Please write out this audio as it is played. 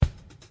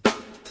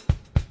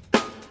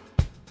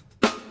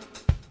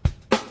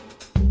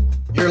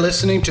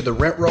listening to the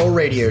Rent Roll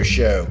Radio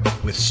Show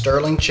with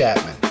Sterling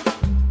Chapman.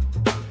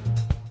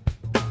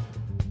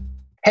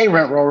 Hey,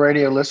 Rent Roll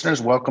Radio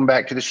listeners, welcome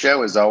back to the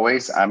show. As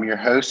always, I'm your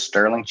host,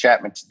 Sterling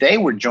Chapman. Today,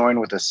 we're joined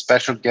with a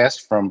special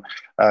guest from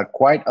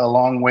quite a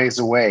long ways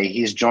away.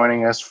 He's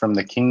joining us from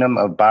the Kingdom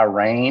of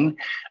Bahrain.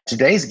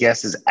 Today's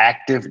guest is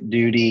active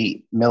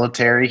duty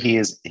military. He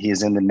is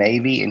in the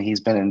Navy, and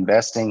he's been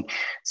investing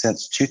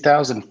since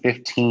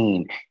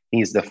 2015.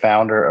 He's the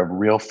founder of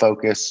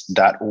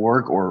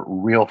realfocus.org or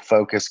Real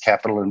Focus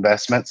Capital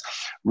Investments.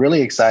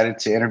 Really excited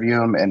to interview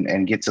him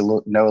and get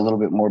to know a little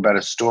bit more about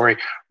his story.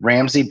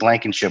 Ramsey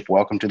Blankenship,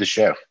 welcome to the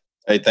show.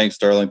 Hey, thanks,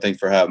 Sterling. Thanks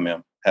for having me.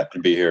 I'm happy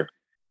to be here.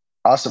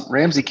 Awesome.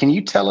 Ramsey, can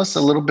you tell us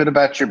a little bit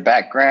about your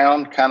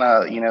background, kind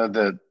of,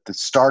 the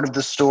start of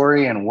the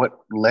story and what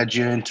led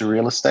you into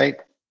real estate?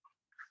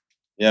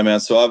 Yeah, man.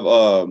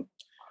 So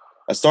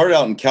I started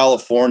out in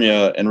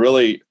California, and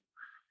really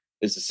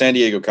it's San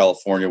Diego,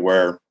 California,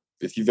 where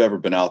if you've ever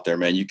been out there,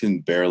 man, you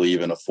can barely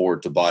even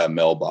afford to buy a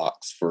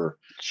mailbox for,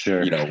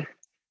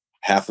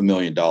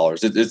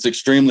 $500,000. It's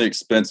extremely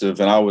expensive.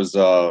 And I was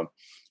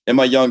in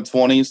my young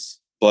 20s,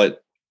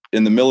 but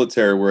in the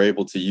military, we're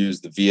able to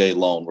use the VA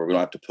loan where we don't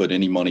have to put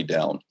any money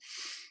down.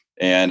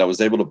 And I was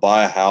able to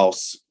buy a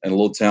house in a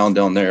little town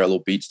down there, a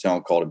little beach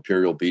town called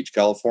Imperial Beach,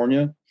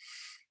 California.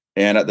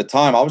 And at the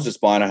time, I was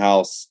just buying a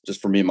house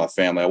just for me and my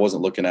family. I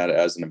wasn't looking at it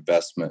as an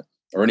investment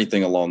or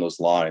anything along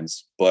those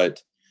lines.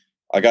 But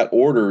I got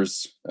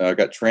orders, I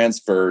got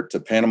transferred to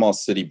Panama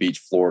City Beach,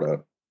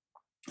 Florida.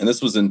 And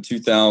this was in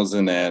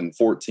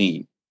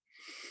 2014.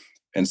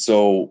 And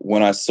so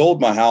when I sold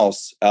my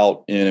house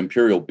out in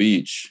Imperial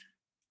Beach,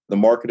 the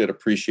market had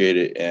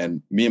appreciated,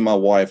 and me and my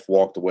wife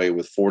walked away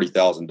with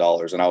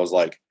 $40,000. And I was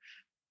like,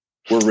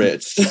 we're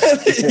rich.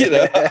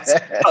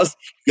 I was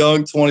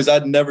young 20s.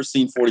 I'd never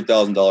seen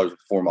 $40,000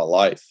 before in my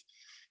life.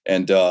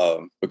 And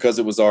because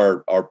it was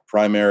our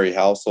primary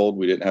household,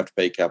 we didn't have to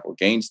pay capital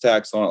gains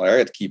tax on it. Like, I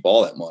had to keep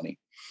all that money.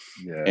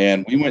 Yeah.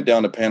 And we went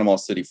down to Panama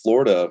City,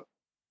 Florida,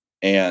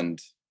 and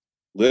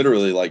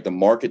literally, like, the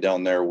market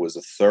down there was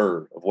a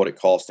third of what it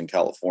cost in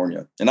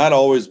California. And I'd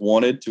always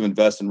wanted to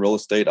invest in real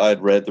estate. I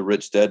had read the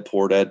Rich Dad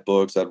Poor Dad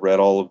books. I'd read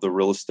all of the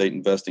real estate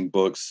investing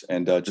books,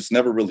 and just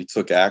never really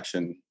took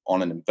action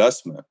on an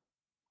investment.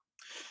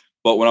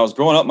 But when I was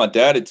growing up, my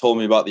dad had told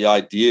me about the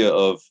idea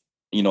of,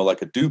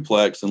 like a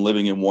duplex and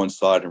living in one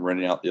side and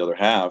renting out the other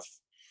half.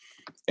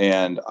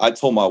 And I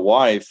told my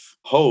wife,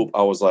 Hope,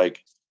 I was like,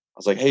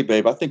 hey,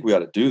 babe, I think we ought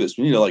to do this.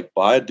 We need to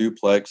buy a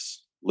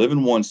duplex, live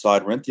in one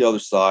side, rent the other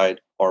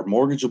side. Our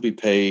mortgage will be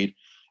paid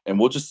and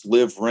we'll just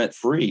live rent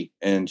free.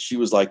 And she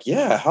was like,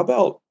 yeah, how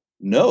about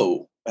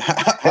no?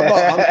 How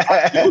about I'm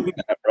not doing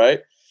that, right?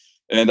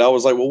 And I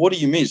was like, well, what do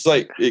you mean? She's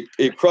like,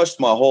 it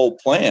crushed my whole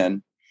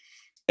plan.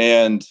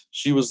 And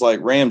she was like,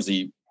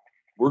 Ramsey,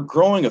 we're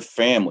growing a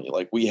family.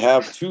 Like, we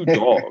have 2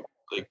 dogs.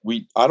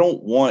 I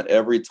don't want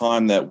every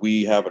time that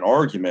we have an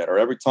argument or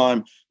every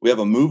time we have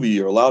a movie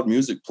or loud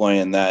music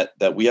playing that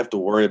we have to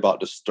worry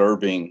about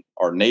disturbing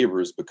our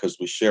neighbors because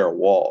we share a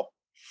wall.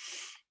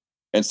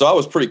 And so I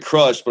was pretty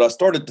crushed, but I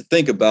started to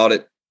think about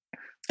it.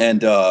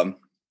 And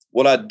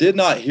what I did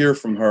not hear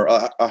from her,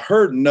 I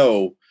heard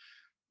no,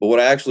 but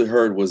what I actually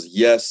heard was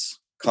yes,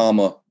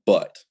 comma,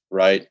 but,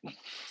 right?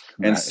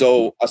 And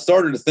so I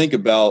started to think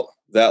about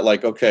that,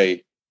 like,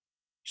 okay,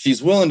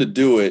 she's willing to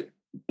do it,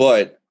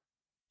 but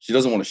she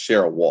doesn't want to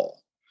share a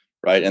wall,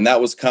 right? And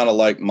that was kind of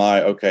like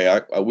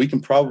we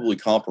can probably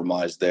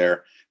compromise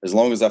there as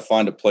long as I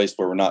find a place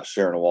where we're not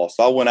sharing a wall.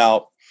 So I went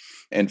out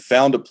and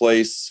found a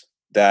place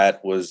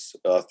that was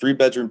a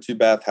 3-bedroom,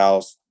 2-bath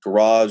house,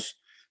 garage,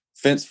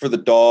 fence for the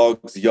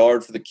dogs,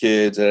 yard for the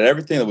kids, and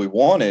everything that we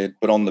wanted.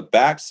 But on the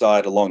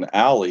backside along the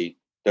alley,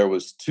 there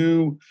was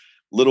 2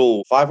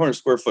 little 500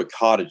 square foot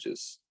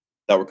cottages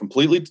that were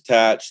completely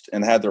detached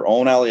and had their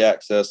own alley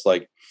access.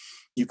 Like,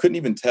 you couldn't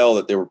even tell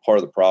that they were part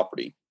of the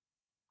property.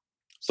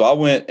 So I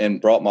went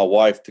and brought my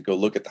wife to go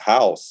look at the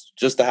house,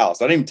 just the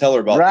house. I didn't even tell her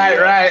about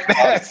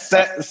right.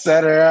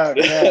 Set her up.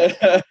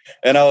 Yeah.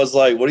 And I was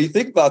like, what do you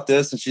think about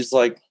this? And she's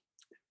like,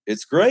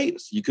 it's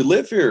great. You could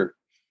live here.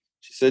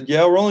 She said,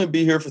 yeah, we're only going to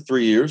be here for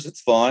 3 years.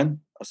 It's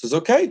fine. I says,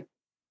 okay,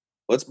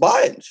 let's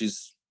buy it. And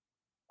she's,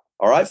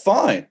 all right,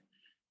 fine.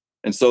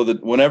 And so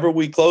that whenever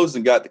we closed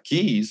and got the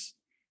keys,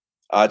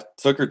 I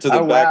took her to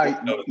the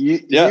back. Wow. You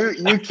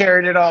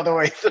carried it all the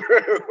way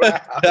through.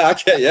 Wow.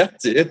 Yeah,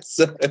 dude.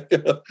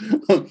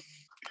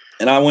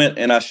 And I went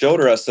and I showed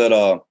her. I said,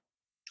 it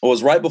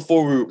was right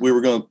before we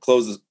were going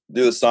to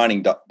do the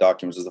signing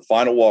documents. It was the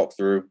final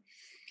walkthrough.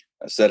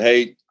 I said,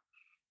 hey,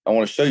 I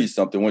want to show you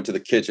something. Went to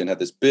the kitchen, had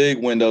this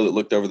big window that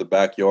looked over the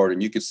backyard,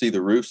 and you could see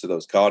the roofs of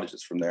those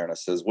cottages from there. And I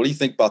says, what do you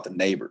think about the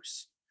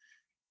neighbors?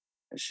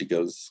 And she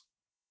goes,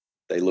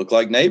 they look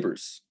like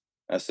neighbors.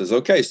 I says,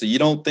 okay, so you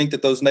don't think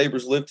that those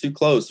neighbors live too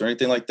close or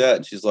anything like that?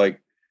 And she's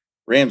like,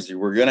 Ramsey,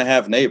 we're going to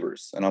have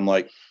neighbors. And I'm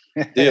like,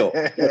 deal.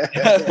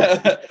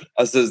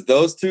 I says,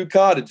 those 2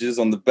 cottages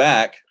on the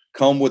back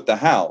come with the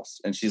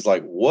house. And she's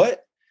like,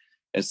 what?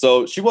 And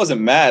so she wasn't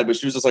mad, but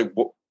she was just like,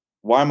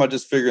 why am I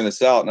just figuring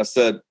this out? And I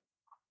said,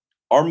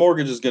 our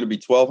mortgage is going to be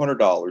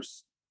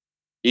 $1,200.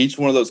 Each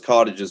one of those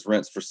cottages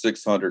rents for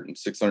 $600 and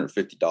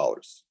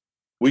 $650.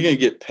 We're going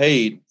to get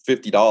paid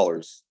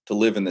 $50 to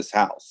live in this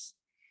house.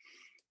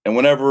 And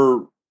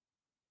whenever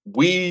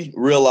we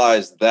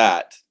realized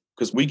that,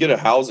 because we get a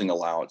housing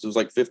allowance, it was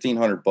like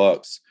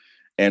 $1,500,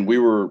 and we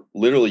were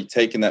literally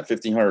taking that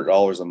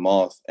 $1,500 a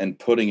month and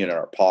putting it in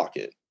our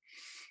pocket.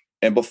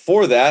 And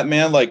before that,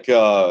 man, like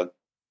I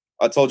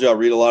told you, I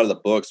read a lot of the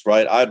books,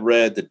 right? I'd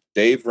read the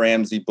Dave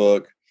Ramsey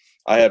book.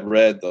 I had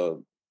read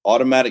the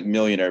Automatic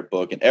Millionaire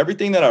book, and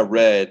everything that I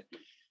read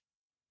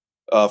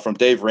from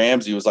Dave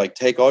Ramsey was like,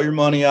 take all your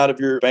money out of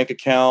your bank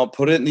account,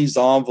 put it in these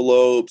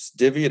envelopes,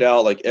 divvy it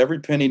out. Like every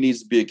penny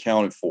needs to be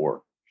accounted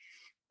for.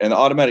 And the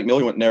Automatic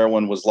Millionaire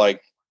one was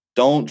like,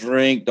 don't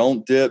drink,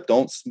 don't dip,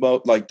 don't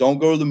smoke, like don't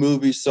go to the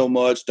movies so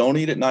much, don't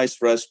eat at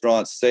nice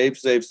restaurants, save.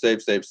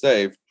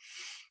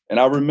 And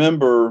I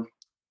remember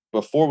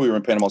before we were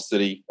in Panama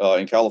City,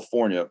 in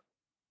California,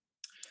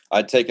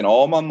 I'd taken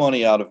all my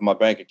money out of my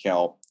bank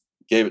account,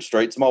 gave it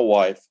straight to my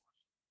wife.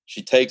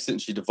 She takes it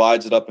and she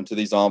divides it up into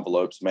these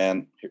envelopes,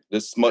 man.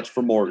 This much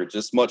for mortgage,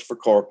 this much for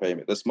car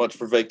payment, this much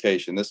for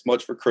vacation, this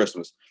much for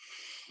Christmas.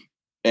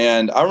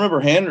 And I remember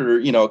handing her,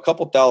 a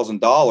couple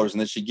 $1,000, and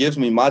then she gives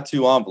me my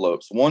 2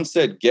 envelopes. One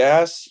said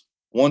gas,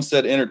 one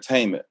said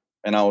entertainment.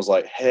 And I was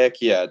like,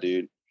 heck yeah,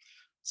 dude.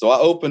 So I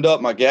opened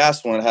up my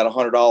gas one and had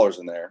 $100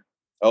 in there.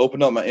 I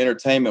opened up my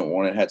entertainment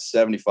one and had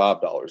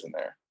 $75 in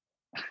there.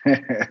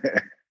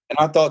 And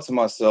I thought to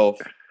myself,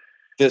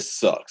 this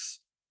sucks.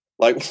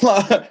 Like,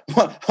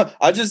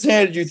 I just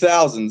handed you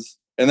thousands,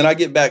 and then I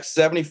get back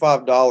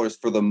 $75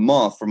 for the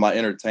month for my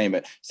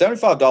entertainment.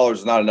 $75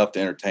 is not enough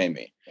to entertain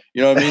me.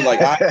 You know what I mean?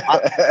 Like,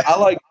 I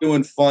like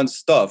doing fun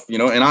stuff,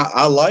 and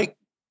I like,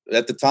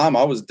 at the time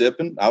I was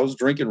dipping, I was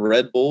drinking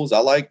Red Bulls. I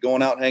like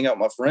going out and hang out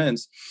with my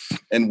friends.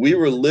 And we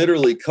were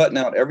literally cutting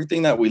out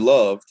everything that we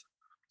loved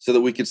so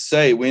that we could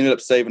we ended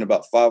up saving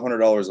about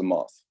 $500 a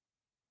month.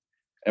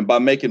 And by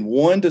making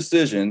one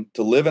decision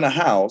to live in a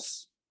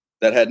house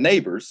that had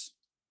neighbors,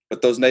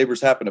 but those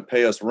neighbors happened to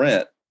pay us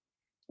rent,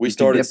 we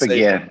started saving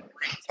again.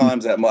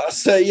 Times that much. I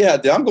say, yeah,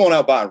 dude, I'm going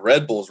out buying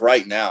Red Bulls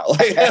right now.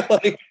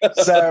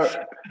 So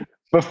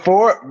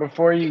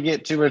before you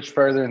get too much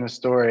further in the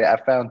story,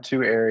 I found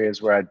 2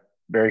 areas where I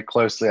very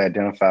closely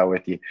identify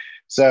with you.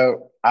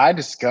 So I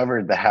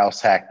discovered the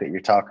house hack that you're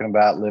talking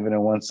about, living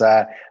in one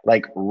side,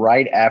 like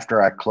right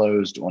after I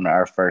closed on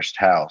our first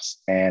house.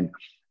 And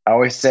I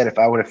always said if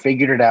I would have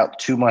figured it out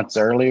 2 months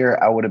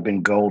earlier, I would have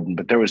been golden.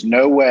 But there was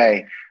no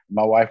way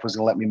my wife was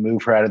going to let me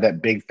move her out of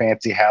that big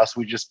fancy house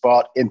we just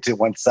bought into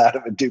one side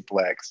of a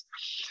duplex.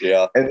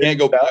 Yeah, and can't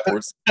go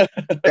backwards.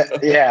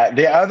 Yeah,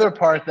 the other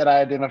part that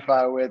I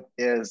identify with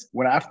is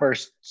when I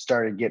first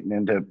started getting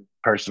into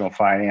personal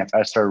finance,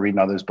 I started reading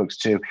all those books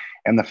too.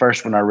 And the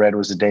first one I read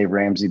was a Dave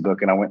Ramsey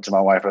book. And I went to my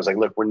wife. I was like,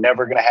 look, we're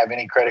never going to have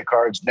any credit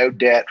cards, no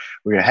debt.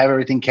 We're going to have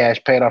everything cash,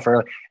 paid off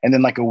early. And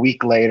then like a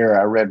week later,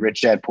 I read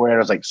Rich Dad Poor Dad. I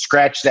was like,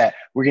 scratch that.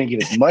 We're going to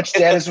get as much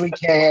debt as we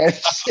can.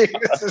 She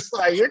was just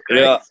like, you're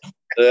crazy.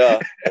 Yeah.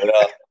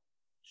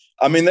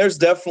 I mean, there's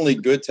definitely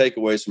good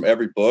takeaways from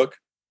every book,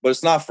 but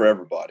it's not for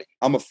everybody.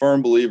 I'm a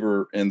firm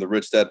believer in the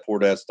Rich Dad Poor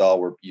Dad style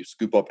where you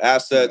scoop up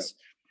assets.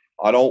 Yeah.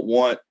 I don't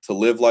want to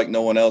live like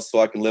no one else so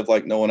I can live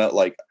like no one else.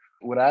 Like,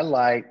 what I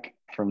like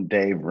from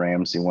Dave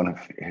Ramsey, one of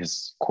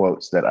his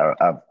quotes that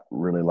I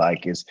really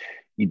like is,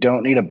 you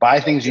don't need to buy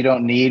things you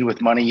don't need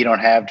with money you don't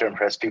have to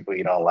impress people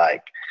you don't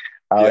like.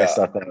 I always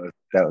thought that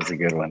was a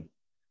good one.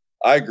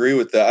 I agree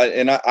with that.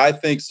 And I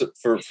think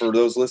for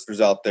those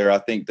listeners out there, I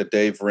think the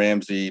Dave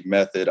Ramsey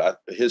method,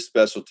 his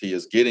specialty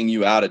is getting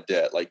you out of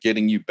debt, like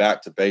getting you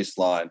back to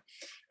baseline,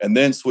 and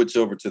then switch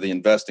over to the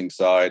investing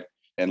side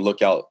and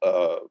look out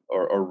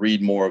or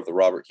read more of the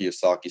Robert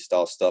Kiyosaki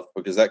style stuff,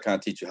 because that kind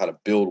of teaches you how to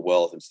build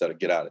wealth instead of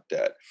get out of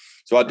debt.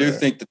 So I do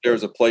think that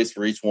there's a place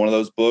for each one of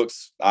those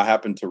books. I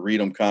happen to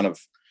read them kind of,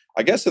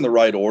 I guess, in the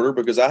right order,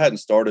 because I hadn't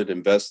started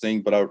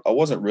investing, but I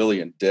wasn't really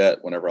in debt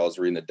whenever I was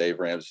reading the Dave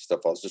Ramsey stuff.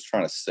 I was just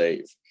trying to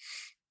save.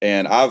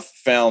 And I've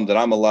found that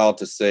I'm allowed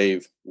to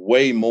save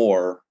way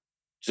more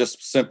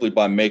just simply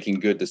by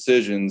making good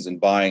decisions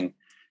and buying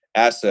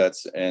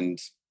assets and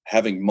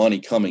having money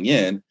coming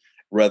in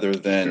rather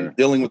than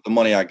dealing with the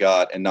money I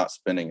got and not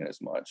spending it as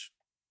much.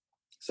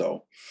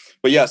 So,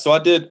 but yeah, so I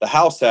did the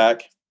house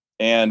hack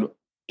and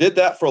did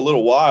that for a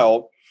little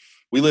while.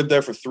 We lived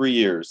there for 3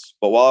 years,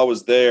 but while I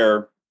was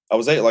there,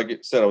 like I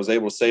said, I was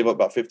able to save up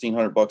about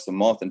 $1,500 a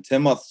month. And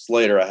 10 months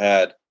later, I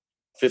had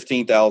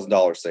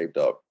 $15,000 saved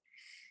up.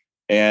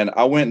 And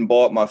I went and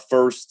bought my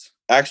first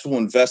actual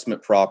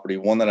investment property,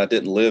 one that I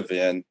didn't live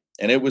in.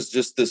 And it was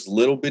just this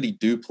little bitty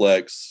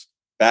duplex,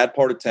 bad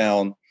part of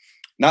town,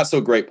 not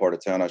so great part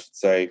of town, I should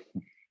say.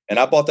 And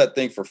I bought that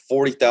thing for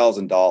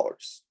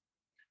 $40,000.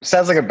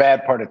 Sounds like a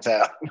bad part of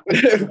town.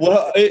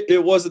 Well,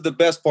 it wasn't the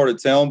best part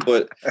of town,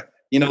 but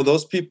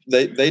those people,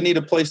 they need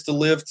a place to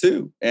live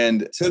too.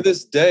 And to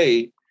this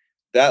day,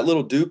 that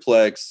little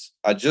duplex,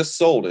 I just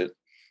sold it,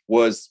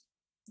 was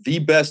the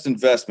best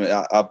investment.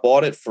 I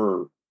bought it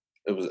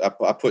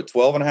I put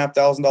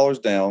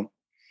 $12,500 down.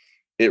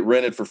 it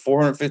rented for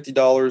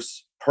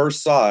 $450 per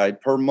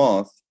side per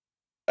month.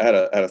 I had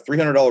a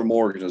 $300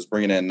 mortgage. I was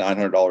bringing in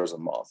 $900 a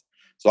month.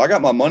 So I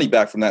got my money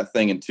back from that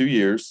thing in 2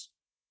 years.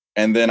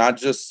 And then I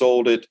just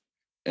sold it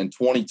in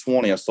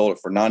 2020. I sold it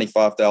for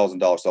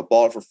 $95,000. So I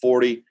bought it for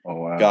 40. Oh,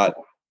 wow.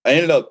 I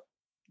ended up,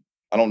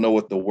 I don't know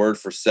what the word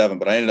for seven,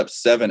 but I ended up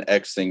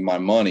 7Xing my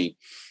money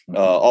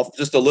off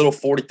just a little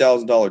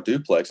 $40,000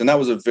 duplex. And that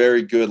was a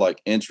very good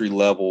like entry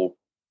level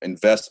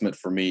investment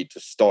for me to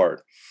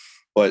start.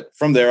 But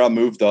from there, I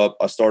moved up.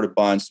 I started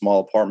buying small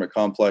apartment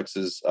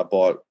complexes. I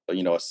bought, a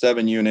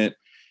 7-unit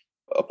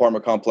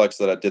apartment complex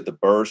that I did the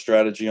BRRRR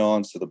strategy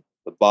on. So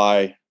the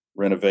buy,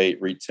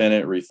 renovate,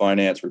 re-tenant,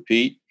 refinance,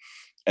 repeat.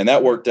 And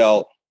that worked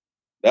out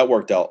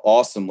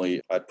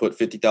awesomely. I put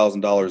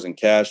 $50,000 in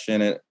cash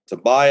in it to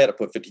buy it. I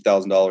put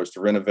 $50,000 to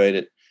renovate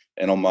it.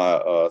 And on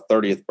my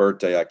 30th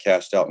birthday, I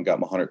cashed out and got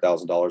my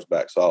 $100,000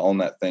 back. So I own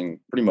that thing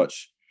pretty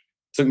much.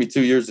 It took me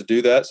 2 years to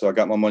do that. So I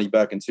got my money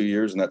back in 2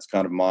 years. And that's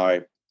kind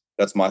of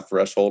that's my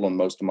threshold on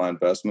most of my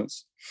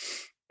investments.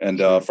 And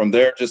from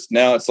there, just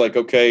now it's like,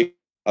 okay,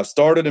 I've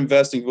started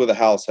investing with a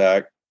house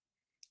hack.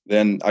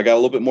 Then I got a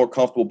little bit more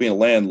comfortable being a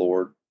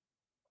landlord.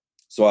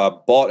 So I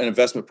bought an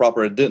investment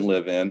property I didn't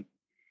live in.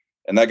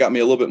 And that got me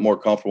a little bit more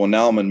comfortable. And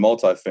now I'm in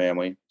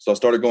multifamily. So I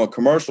started going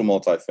commercial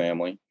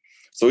multifamily.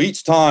 So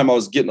each time I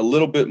was getting a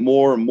little bit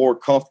more and more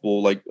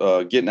comfortable, like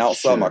getting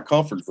outside my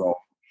comfort zone.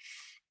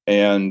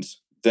 And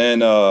then,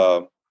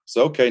 so,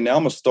 okay, now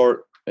I'm going to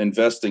start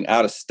investing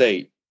out of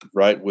state,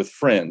 right, with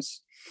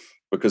friends,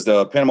 because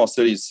the Panama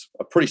City's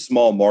a pretty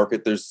small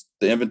market. The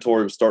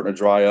inventory was starting to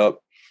dry up.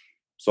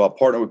 So I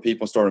partnered with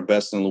people and started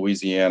investing in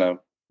Louisiana.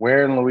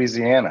 Where in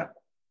Louisiana?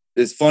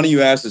 It's funny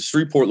you asked. It's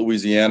Shreveport,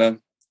 Louisiana.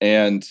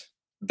 And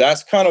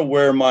that's kind of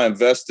where my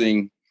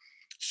investing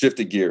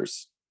shifted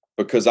gears,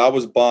 because I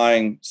was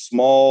buying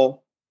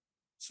small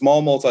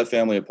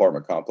multifamily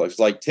apartment complexes,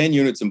 like 10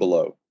 units and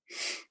below.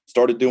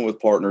 Started doing it with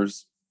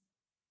partners.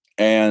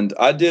 And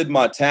I did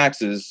my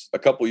taxes a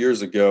couple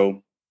years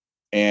ago.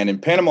 And in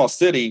Panama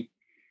City,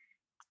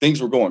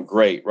 things were going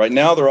great. Right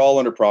now, they're all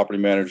under property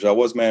managers. I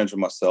was managing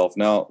myself.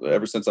 Now,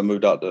 ever since I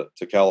moved out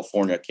to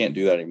California, I can't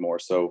do that anymore.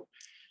 So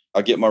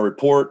I get my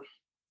report,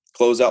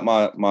 close out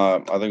my I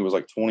think it was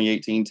like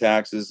 2018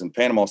 taxes, and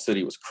Panama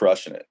City was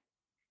crushing it.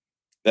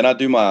 Then I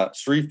do my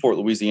Shreveport,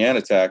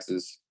 Louisiana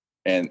taxes,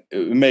 and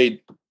it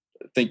made,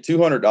 I think,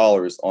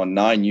 $200 on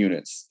 9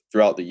 units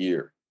throughout the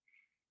year.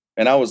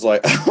 And I was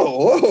like,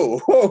 oh,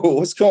 whoa,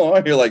 what's going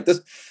on here like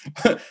this?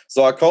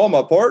 So I called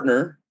my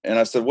partner and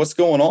I said, what's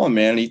going on,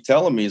 man? And he's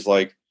telling me, he's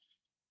like,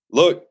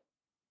 look,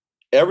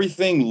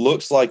 everything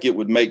looks like it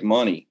would make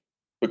money,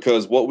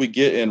 because what we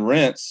get in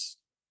rents,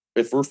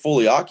 if we're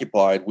fully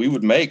occupied, we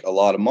would make a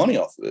lot of money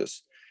off of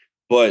this.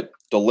 But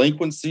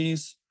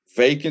delinquencies,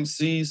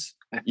 vacancies,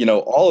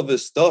 all of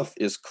this stuff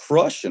is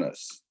crushing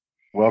us.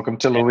 Welcome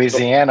to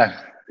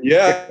Louisiana.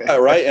 Yeah,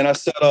 right. And I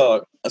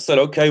said,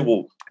 okay,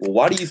 well,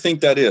 why do you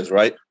think that is,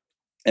 right?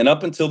 And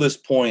up until this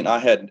point, I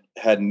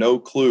had no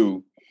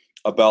clue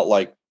about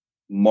like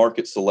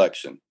market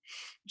selection.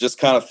 Just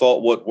kind of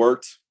thought what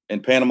worked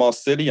in Panama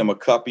City, I'm gonna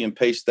copy and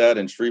paste that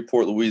in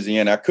Shreveport,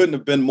 Louisiana. I couldn't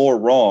have been more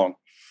wrong,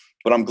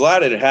 but I'm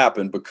glad it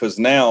happened, because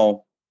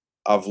now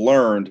I've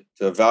learned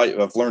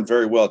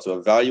very well to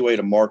evaluate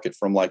a market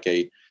from like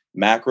a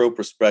macro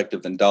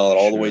perspective and dial it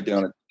all the way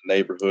down to the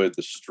neighborhood,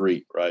 the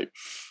street, right?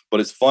 But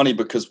it's funny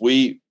because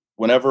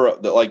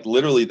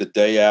literally the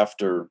day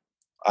after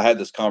I had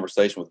this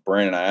conversation with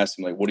Brandon, I asked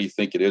him, like, what do you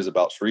think it is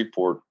about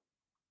Shreveport?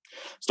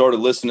 Started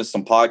listening to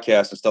some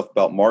podcasts and stuff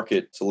about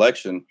market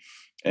selection.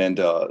 And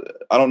I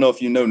don't know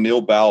if you know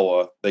Neil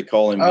Balwa. They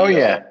call him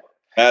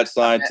mad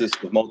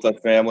scientist of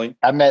multifamily.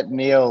 I met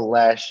Neil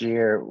last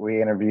year.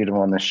 We interviewed him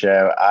on the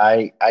show.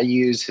 I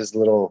use his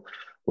little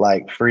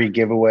like free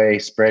giveaway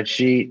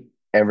spreadsheet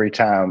every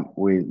time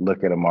we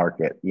look at a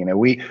market.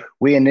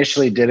 We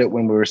initially did it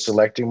when we were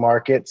selecting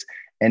markets.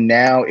 And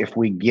now if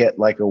we get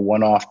like a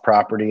one-off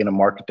property in a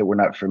market that we're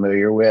not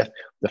familiar with,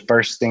 the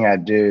first thing I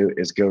do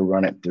is go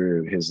run it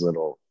through his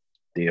little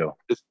deal.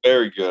 It's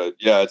very good.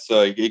 Yeah, it's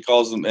he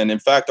calls them, and in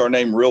fact, our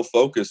name Real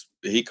Focus,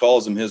 he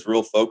calls them his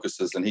real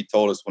focuses. And he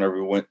told us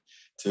whenever we went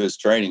to his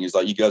training, he's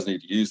like, you guys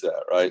need to use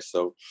that, right?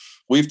 So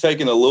we've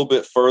taken a little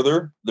bit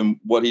further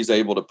than what he's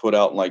able to put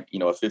out in like, a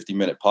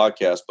 50-minute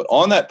podcast. But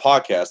on that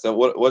podcast,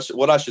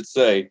 what I should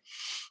say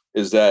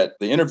is that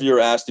the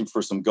interviewer asked him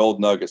for some gold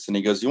nuggets, and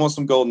he goes, you want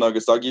some gold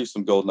nuggets? I'll give you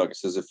some gold nuggets.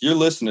 He says, if you're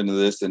listening to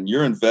this and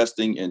you're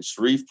investing in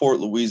Shreveport,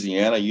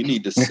 Louisiana, you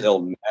need to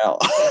sell now.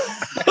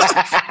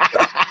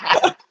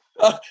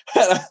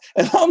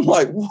 And I'm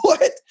like,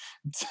 what?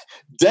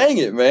 Dang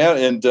it, man.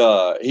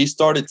 And he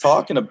started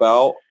talking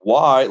about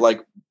why,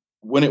 like,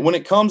 when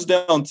it comes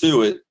down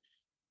to it,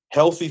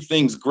 healthy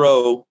things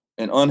grow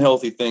and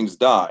unhealthy things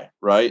die,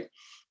 right?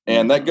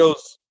 And that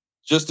goes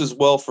just as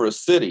well for a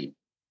city.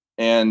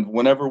 And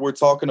whenever we're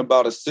talking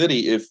about a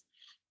city, if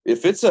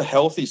it's a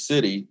healthy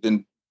city,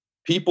 then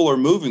people are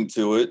moving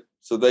to it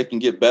so they can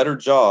get better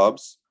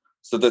jobs,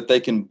 so that they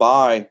can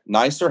buy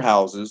nicer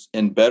houses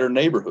in better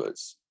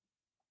neighborhoods.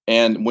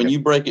 And when you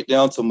break it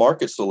down to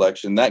market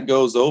selection, that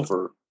goes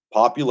over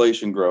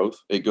population growth.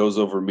 It goes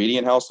over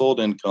median household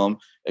income.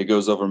 It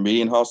goes over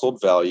median household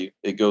value.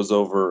 It goes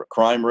over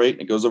crime rate.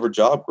 It goes over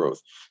job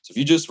growth. So if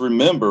you just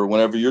remember,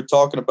 whenever you're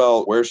talking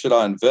about where should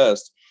I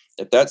invest,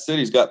 if that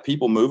city's got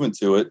people moving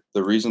to it,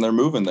 the reason they're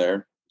moving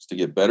there is to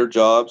get better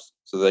jobs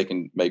so they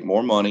can make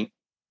more money,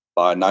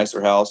 buy a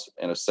nicer house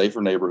in a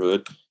safer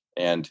neighborhood.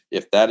 And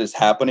if that is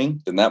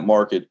happening, then that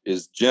market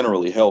is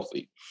generally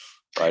healthy,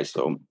 right?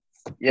 So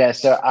yeah,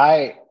 so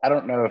I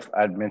don't know if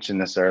I'd mentioned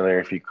this earlier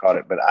if you caught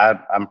it, but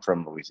I'm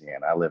from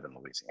Louisiana. I live in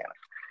Louisiana.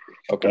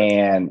 okay.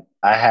 And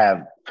I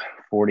have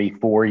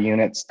 44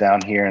 units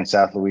down here in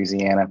South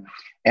Louisiana.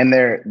 And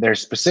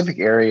there's specific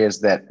areas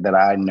that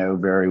I know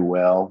very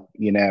well,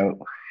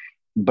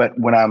 but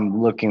when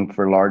I'm looking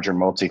for larger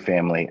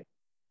multifamily,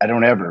 I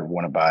don't ever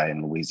want to buy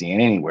in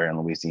Louisiana, anywhere in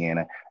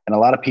Louisiana. And a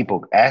lot of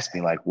people ask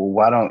me like, well,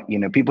 why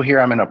don't, people hear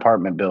I'm in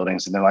apartment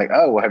buildings and they're like,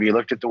 oh, well, have you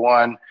looked at the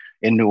one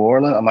in New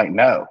Orleans? I'm like,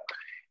 no.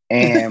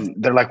 And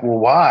they're like, well,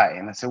 why?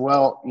 And I said,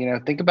 well,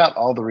 think about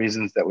all the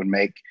reasons that would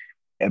make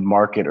a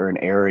market or an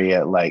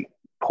area like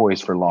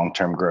poised for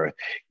long-term growth.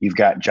 You've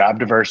got job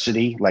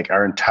diversity, like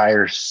our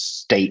entire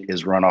state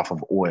is run off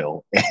of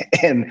oil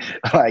and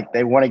like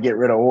they want to get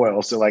rid of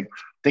oil. So like,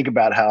 think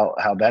about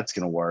how that's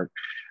going to work.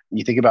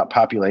 You think about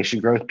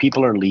population growth,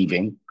 people are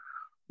leaving.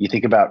 You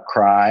think about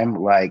crime,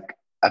 like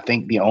I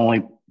think the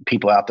only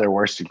people out there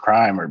worse than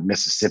crime are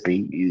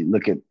Mississippi. You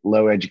look at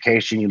low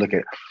education, you look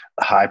at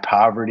high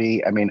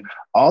poverty. I mean,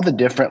 all the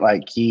different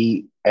like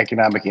key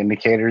economic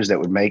indicators that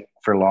would make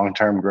for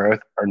long-term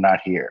growth are not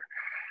here.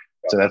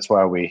 So that's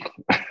why we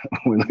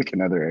look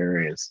in other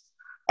areas.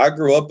 I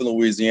grew up in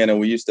Louisiana.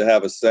 We used to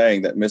have a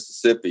saying that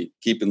Mississippi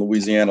keeping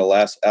Louisiana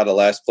out of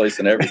last place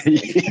in everything.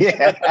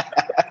 Yeah.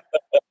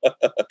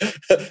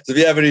 So if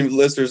you have any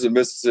listeners in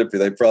Mississippi,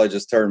 they probably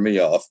just turned me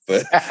off.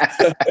 But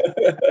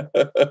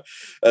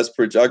that's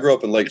pretty. I grew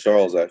up in Lake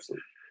Charles, actually.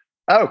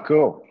 Oh,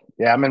 cool.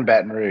 Yeah, I'm in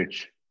Baton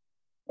Rouge.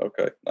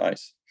 Okay,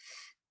 nice.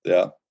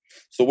 Yeah.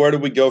 So where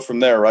did we go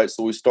from there, right?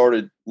 So we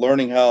started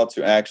learning how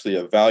to actually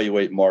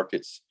evaluate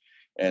markets.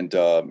 And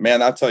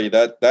man, I tell you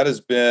that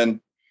has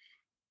been,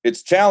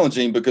 it's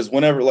challenging because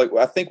whenever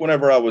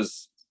I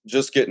was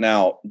just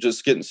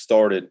getting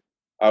started,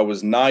 I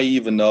was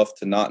naive enough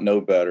to not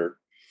know better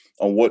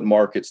on what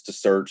markets to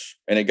search.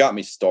 And it got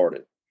me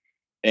started.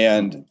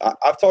 And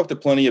I've talked to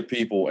plenty of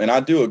people, and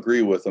I do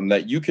agree with them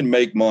that you can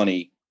make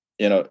money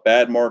in a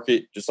bad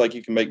market, just like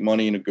you can make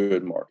money in a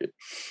good market.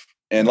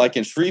 And like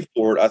in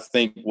Shreveport, I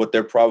think what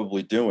they're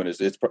probably doing is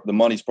the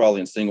money's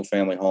probably in single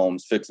family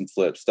homes, fix and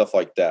flip, stuff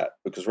like that.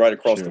 Because right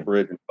across the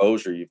bridge in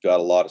Bossier, you've got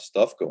a lot of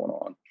stuff going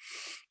on.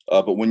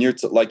 But when you're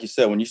like you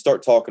said, when you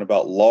start talking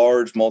about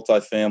large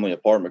multifamily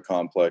apartment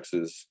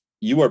complexes,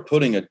 you are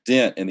putting a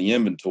dent in the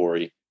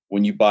inventory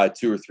when you buy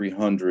 200 or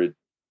 300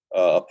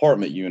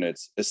 apartment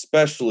units,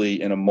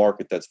 especially in a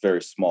market that's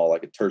very small,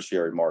 like a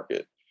tertiary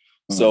market.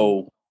 Mm-hmm.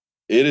 So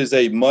it is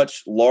a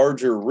much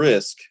larger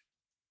risk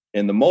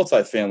in the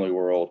multifamily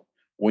world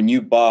when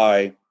you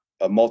buy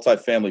a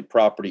multifamily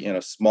property in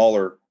a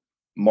smaller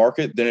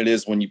market than it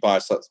is when you buy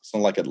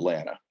something like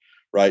Atlanta,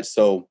 right?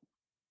 So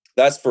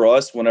that's for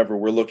us. Whenever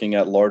we're looking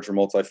at larger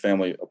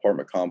multifamily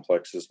apartment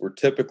complexes, we're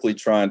typically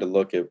trying to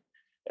look at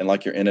in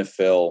like your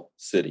NFL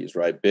cities,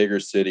 right? Bigger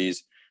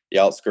cities, the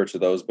outskirts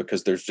of those,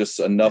 because there's just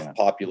enough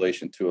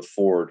population to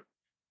afford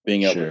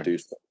being able to do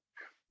so.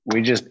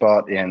 We just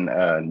bought in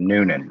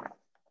Noonan,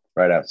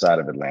 right outside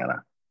of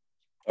Atlanta.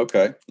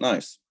 Okay,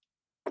 nice.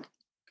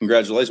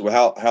 Congratulations.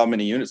 Well, how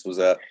many units was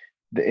that?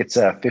 It's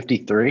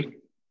 53.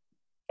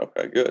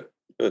 Okay,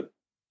 good.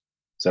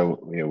 So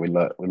we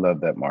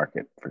love that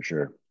market for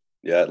sure.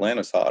 Yeah,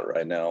 Atlanta's hot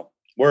right now.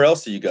 Where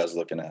else are you guys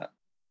looking at?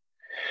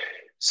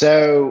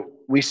 So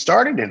we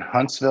started in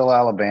Huntsville,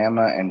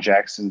 Alabama, and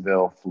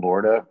Jacksonville,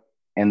 Florida.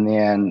 And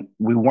then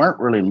we weren't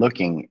really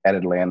looking at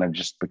Atlanta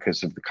just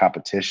because of the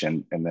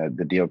competition, and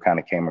the deal kind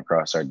of came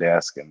across our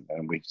desk,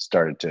 and we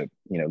started to,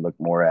 look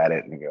more at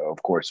it and go,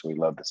 of course, we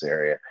love this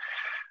area.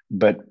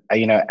 But,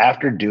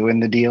 after doing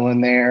the deal in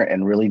there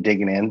and really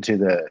digging into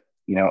the,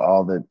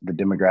 all the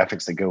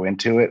demographics that go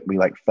into it, we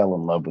fell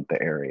in love with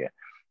the area.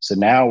 So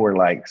now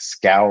we're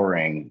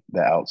scouring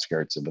the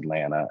outskirts of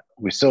Atlanta.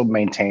 We're still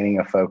maintaining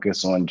a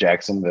focus on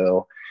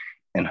Jacksonville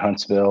and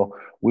Huntsville.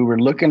 We were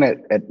looking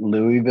at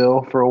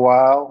Louisville for a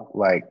while,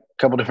 a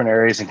couple different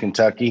areas in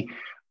Kentucky.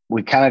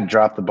 We kind of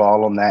dropped the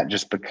ball on that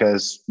just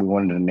because we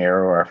wanted to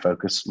narrow our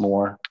focus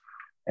more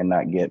and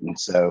not get. And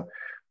so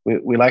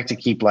we like to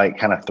keep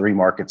kind of 3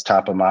 markets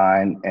top of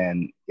mind.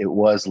 And it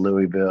was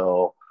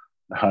Louisville,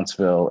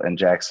 Huntsville, and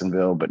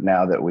Jacksonville. But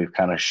now that we've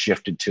kind of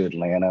shifted to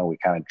Atlanta, we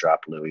kind of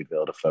dropped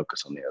Louisville to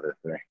focus on the other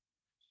 3.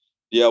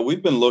 Yeah,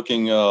 we've been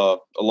looking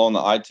along the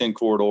I-10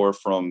 corridor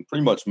from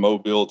pretty much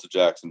Mobile to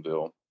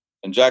Jacksonville.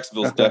 And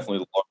Jacksonville is definitely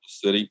the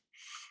largest city.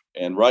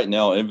 And right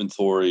now,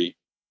 inventory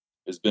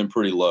has been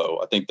pretty low.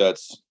 I think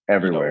that's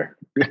everywhere.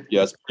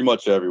 Yeah, it's pretty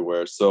much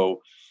everywhere.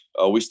 So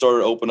we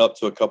started opening up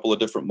to a couple of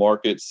different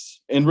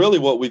markets. And really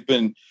what we've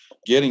been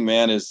getting,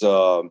 man, is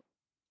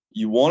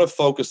you want to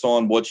focus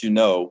on what you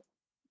know.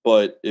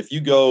 But if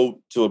you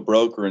go to a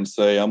broker and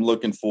say, I'm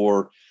looking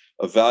for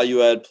a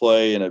value add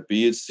play in a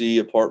B and C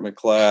apartment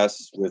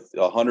class with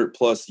 100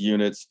 plus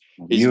units,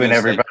 he's You going and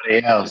to say,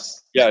 everybody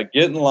else. yeah,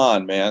 get in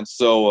line, man.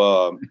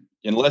 So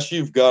unless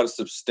you've got a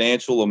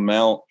substantial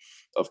amount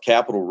of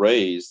capital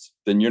raised,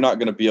 then you're not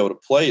going to be able to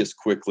play as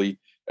quickly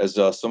as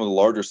some of the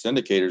larger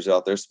syndicators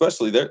out there.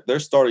 Especially they're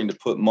starting to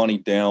put money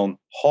down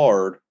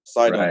hard,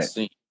 sight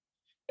unseen.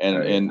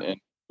 And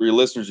for your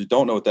listeners who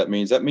don't know what that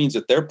means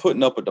that they're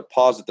putting up a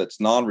deposit that's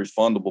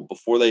non-refundable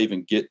before they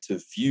even get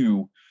to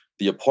view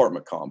the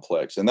apartment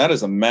complex. And that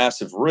is a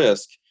massive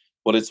risk,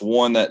 but it's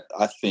one that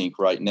I think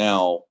right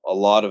now a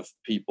lot of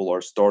people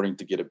are starting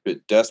to get a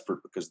bit desperate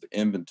because the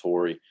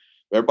inventory,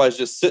 everybody's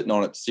just sitting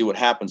on it to see what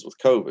happens with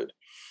COVID.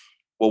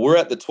 Well, we're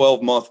at the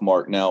 12-month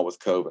mark now with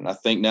COVID. And I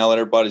think now that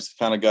everybody's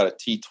kind of got a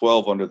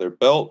T12 under their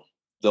belt,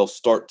 they'll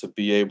start to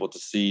be able to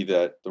see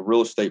that the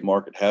real estate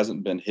market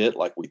hasn't been hit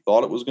like we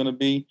thought it was going to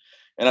be.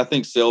 And I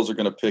think sales are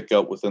going to pick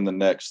up within the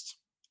next,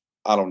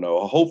 I don't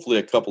know, hopefully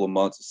a couple of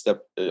months,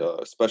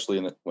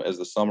 especially as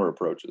the summer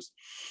approaches.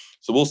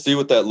 So we'll see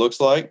what that looks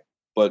like.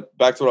 But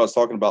back to what I was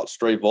talking about,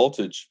 stray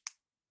voltage,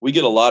 we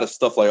get a lot of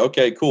stuff like,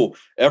 okay, cool.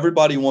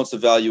 Everybody wants a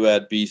value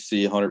add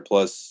BC 100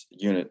 plus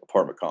unit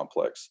apartment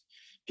complex.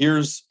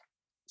 Here's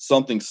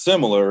something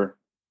similar,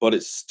 but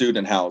it's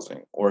student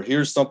housing, or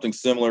here's something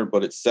similar,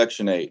 but it's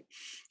Section 8,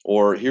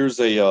 or here's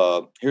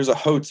a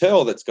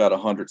hotel that's got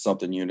 100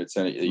 something units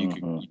in it.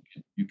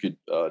 You could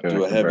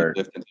do a heavy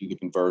lift and do the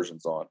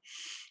conversions on.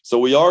 So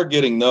we are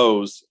getting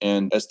those,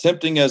 and as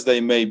tempting as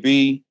they may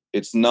be,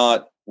 it's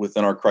not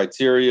within our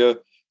criteria.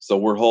 So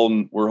we're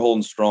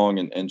holding strong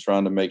and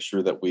trying to make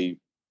sure that we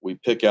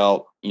pick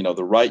out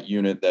the right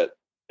unit that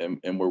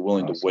and we're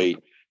willing to wait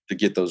to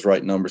get those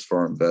right numbers for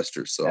our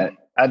investors. So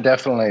I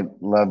definitely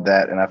love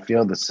that. And I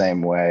feel the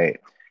same way.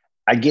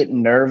 I get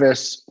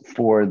nervous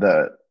for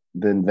the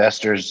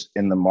investors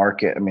in the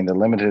market. I mean, the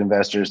limited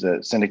investors, the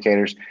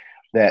syndicators,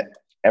 that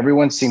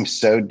everyone seems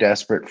so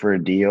desperate for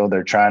a deal.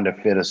 They're trying to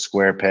fit a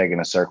square peg in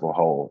a circle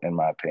hole, in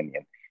my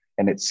opinion.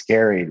 And it's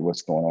scary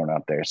what's going on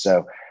out there.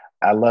 So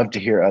I love to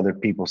hear other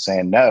people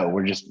saying, no,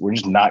 we're just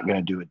not going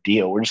to do a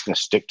deal. We're just going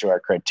to stick to our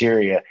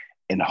criteria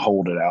and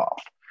hold it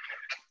off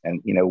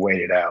and,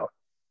 wait it out.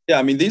 Yeah,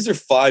 I mean, these are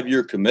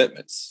 5-year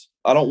commitments.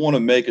 I don't want to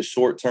make a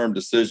short-term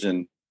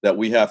decision that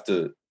we have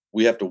to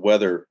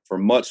weather for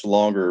much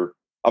longer.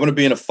 I'm going to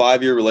be in a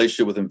 5-year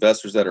relationship with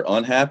investors that are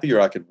unhappy,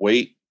 or I could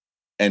wait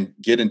and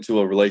get into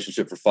a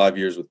relationship for 5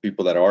 years with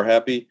people that are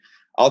happy.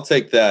 I'll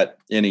take that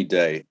any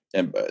day.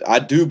 And I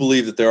do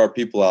believe that there are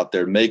people out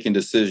there making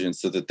decisions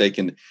so that they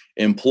can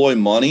employ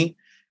money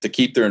to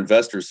keep their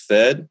investors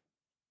fed.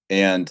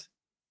 And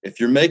if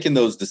you're making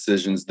those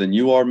decisions, then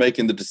you are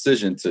making the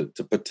decision to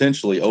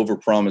potentially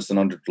overpromise and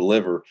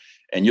underdeliver,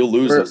 and you'll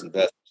lose those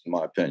investors, in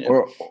my opinion.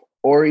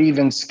 Or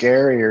even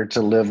scarier,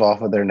 to live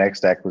off of their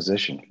next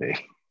acquisition fee.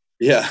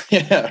 Yeah,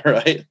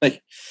 right.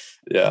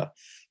 Yeah.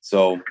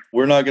 So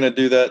we're not going to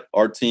do that.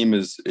 Our team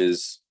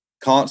is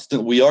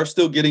constant. We are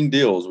still getting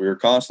deals. We are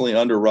constantly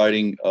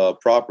underwriting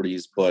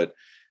properties, but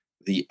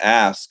the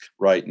ask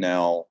right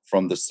now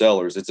from the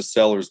sellers, it's a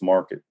seller's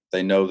market.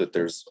 They know that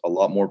there's a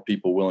lot more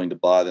people willing to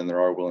buy than there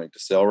are willing to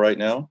sell right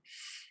now.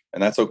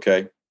 And that's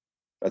okay.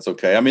 That's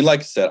okay. I mean,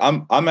 like I said,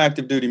 I'm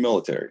active duty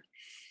military.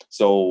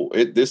 So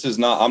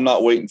I'm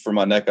not waiting for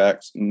my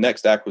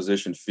next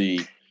acquisition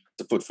fee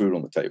to put food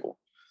on the table.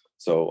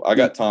 So I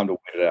got time to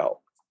wait it out.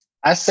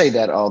 I say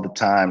that all the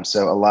time.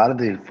 So a lot of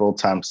the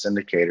full-time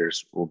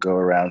syndicators will go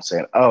around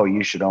saying, oh,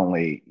 you should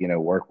only,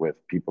 work with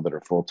people that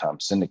are full-time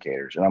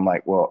syndicators. And I'm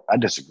like, well, I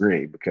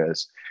disagree,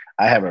 because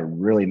I have a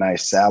really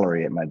nice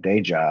salary at my day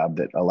job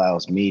that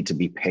allows me to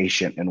be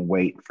patient and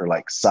wait for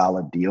like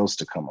solid deals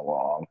to come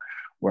along,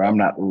 where I'm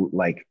not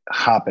like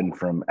hopping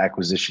from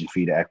acquisition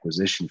fee to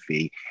acquisition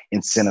fee,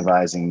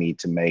 incentivizing me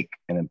to make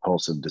an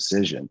impulsive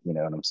decision. You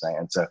know what I'm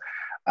saying? So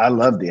I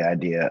love the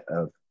idea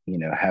of,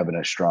 having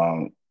a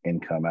strong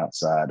income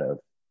outside of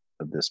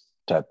this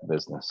type of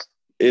business.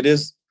 It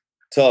is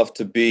tough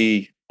to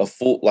be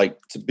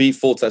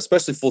full-time,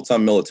 especially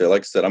full-time military.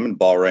 Like I said, I'm in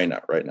Bahrain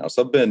right now.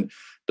 So I've been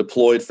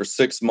deployed for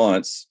 6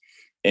 months,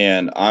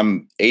 and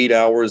I'm 8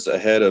 hours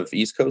ahead of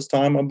East Coast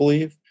time, I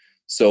believe.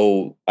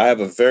 So I have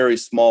a very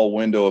small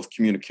window of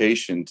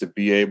communication to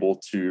be able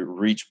to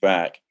reach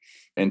back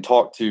and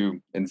talk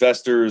to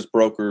investors,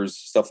 brokers,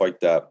 stuff like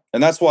that.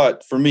 And that's why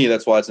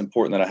it's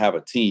important that I have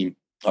a team.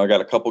 I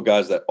got a couple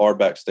guys that are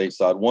back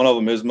stateside. One of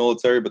them is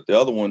military, but the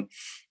other one,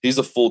 he's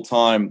a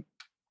full-time,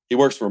 he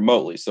works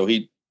remotely. So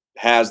he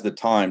has the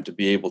time to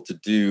be able to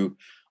do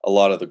a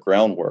lot of the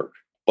groundwork.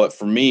 But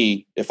for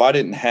me, if I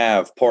didn't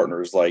have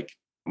partners like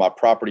my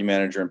property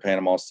manager in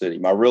Panama City,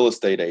 my real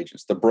estate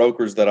agents, the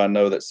brokers that I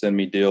know that send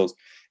me deals,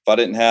 if I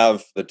didn't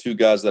have the 2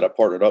 guys that I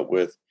partnered up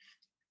with,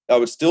 I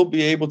would still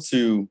be able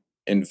to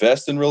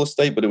invest in real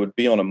estate, but it would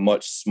be on a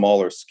much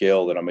smaller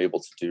scale than I'm able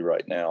to do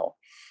right now.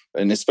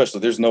 And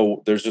especially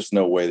there's just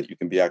no way that you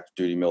can be active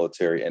duty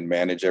military and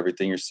manage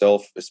everything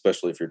yourself,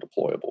 especially if you're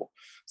deployable.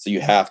 So you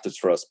have to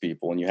trust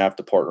people, and you have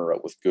to partner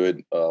up with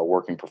good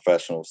working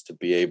professionals to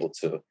be able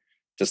to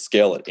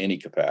scale at any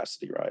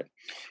capacity, right?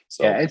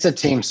 So yeah, it's a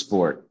team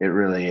sport. It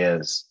really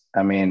is.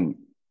 I mean,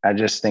 I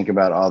just think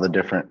about all the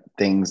different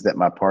things that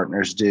my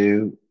partners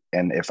do,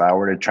 and if I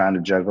were to try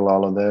to juggle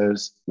all of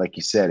those, like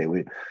you said, it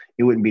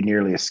wouldn't be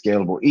nearly as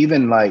scalable.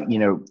 Even like,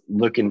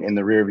 looking in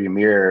the rearview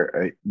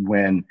mirror,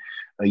 when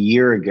a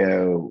year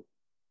ago,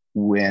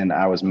 when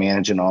I was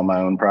managing all my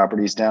own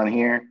properties down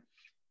here,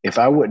 if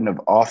I wouldn't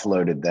have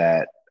offloaded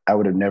that, I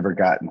would have never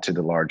gotten to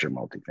the larger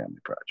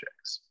multifamily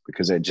projects,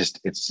 because it's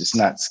just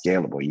not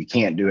scalable. You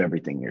can't do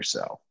everything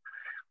yourself,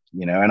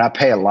 and I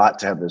pay a lot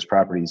to have those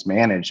properties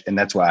managed. And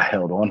that's why I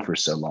held on for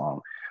so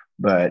long.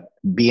 But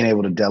being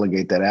able to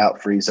delegate that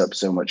out frees up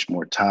so much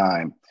more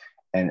time.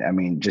 And I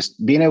mean,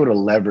 just being able to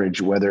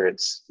leverage, whether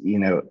it's,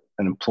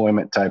 an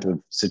employment type of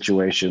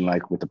situation,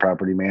 like with the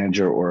property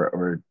manager,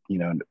 or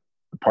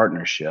a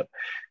partnership,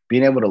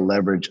 being able to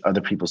leverage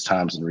other people's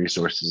times and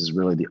resources is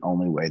really the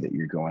only way that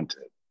you're going to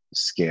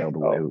scale the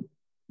way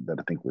that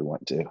I think we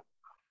want to.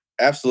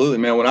 Absolutely,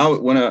 man.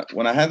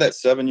 When I had that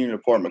 7-unit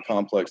apartment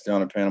complex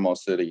down in Panama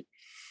City,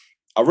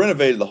 I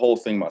renovated the whole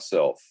thing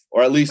myself,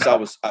 or at least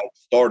I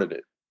started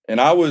it. And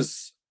I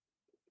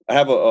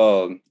have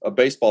a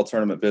baseball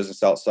tournament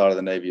business outside of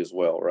the Navy as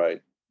well,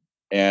 right?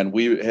 And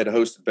we had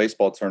hosted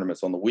baseball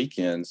tournaments on the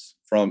weekends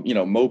from,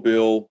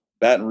 Mobile,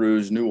 Baton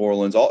Rouge, New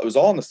Orleans. It was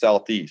all in the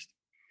Southeast.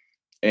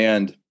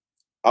 And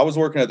I was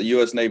working at the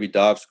U.S. Navy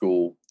dive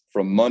school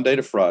from Monday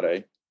to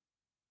Friday.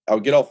 I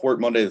would get off work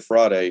Monday to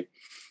Friday.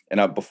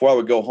 And before I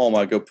would go home,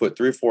 I'd go put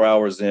 3 or 4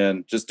 hours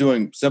in just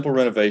doing simple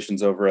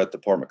renovations over at the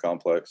apartment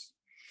complex.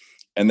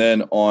 And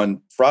then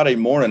on Friday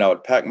morning, I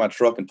would pack my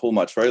truck and pull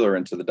my trailer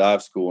into the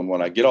dive school. And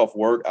when I get off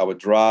work, I would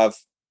drive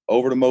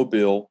over to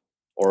Mobile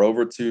or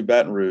over to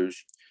Baton Rouge,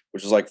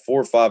 which is like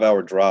 4 or 5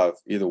 hour drive,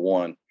 either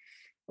one.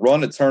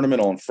 Run a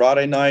tournament on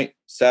Friday night,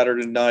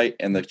 Saturday night,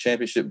 and the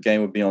championship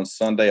game would be on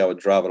Sunday. I would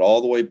drive it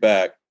all the way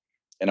back,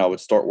 and I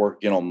would start work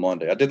again on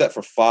Monday. I did that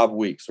for 5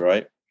 weeks,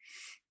 right?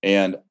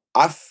 And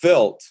I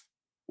felt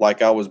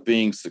like I was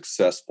being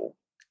successful.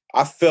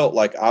 I felt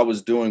like I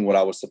was doing what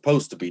I was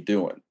supposed to be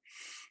doing,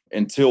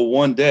 until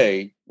one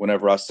day,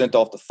 whenever I sent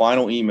off the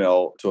final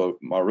email to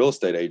my real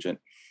estate agent,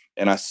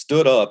 and I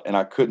stood up and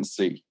I couldn't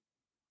see.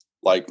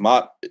 Like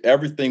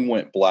everything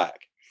went black,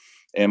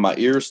 and my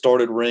ears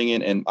started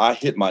ringing, and I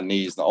hit my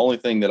knees. The only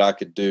thing that I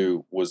could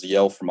do was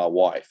yell for my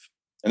wife.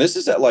 And this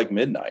is at like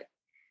midnight.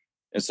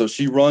 And so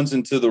she runs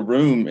into the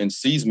room and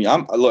sees me.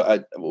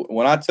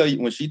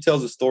 When she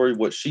tells the story,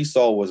 what she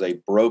saw was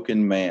a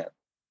broken man,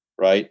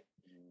 right?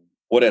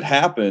 What had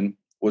happened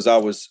was I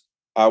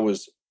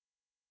was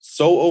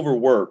so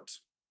overworked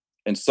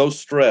and so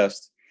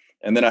stressed.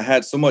 And then I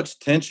had so much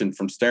tension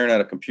from staring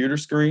at a computer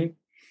screen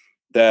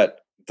that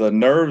the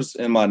nerves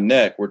in my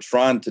neck were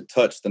trying to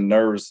touch the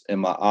nerves in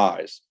my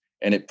eyes.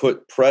 And it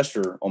put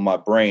pressure on my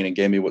brain and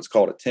gave me what's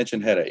called a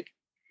tension headache.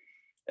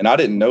 And I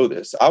didn't know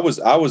this. I was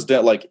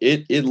like,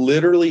 it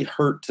literally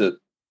hurt to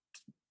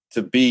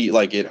be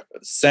like, it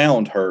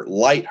sound hurt,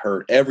 light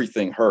hurt,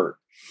 everything hurt.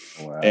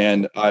 Wow.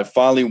 And I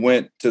finally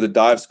went to the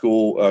dive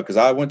school because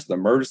I went to the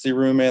emergency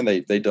room, man.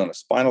 They done a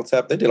spinal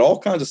tap. They did all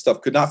kinds of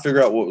stuff. Could not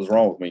figure out what was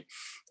wrong with me.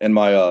 And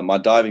my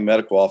diving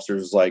medical officer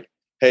was like,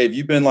 "Hey, have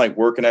you been like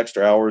working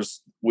extra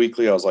hours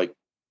weekly?" I was like,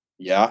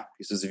 "Yeah."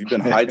 He says, "Have you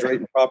been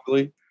hydrating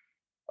properly?"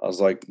 I was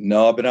like,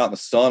 "No, I've been out in the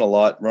sun a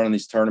lot, running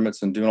these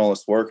tournaments and doing all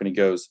this work." And he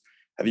goes,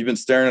 "Have you been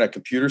staring at a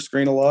computer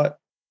screen a lot?"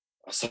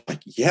 I was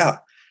like, "Yeah."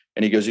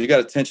 And he goes, "You got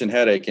a tension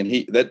headache." And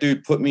that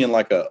dude put me in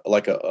like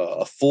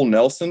a full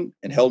Nelson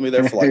and held me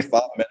there for like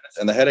 5 minutes,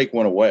 and the headache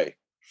went away.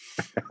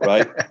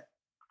 Right.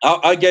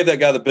 I gave that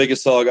guy the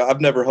biggest hug. I've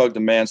never hugged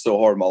a man so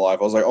hard in my life.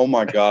 I was like, "Oh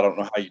my God, I don't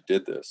know how you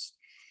did this."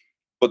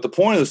 But the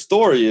point of the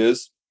story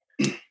is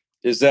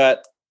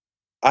that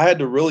I had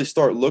to really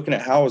start looking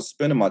at how I was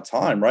spending my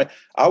time, right?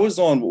 I was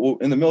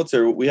in the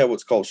military, we have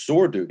what's called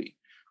shore duty.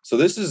 So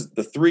this is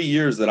the 3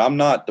 years that I'm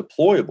not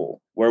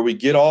deployable, where we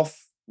get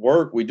off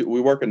work. We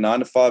work a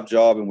 9-to-5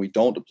 job and we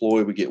don't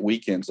deploy. We get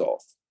weekends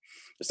off.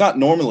 It's not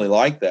normally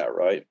like that,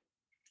 right?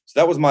 So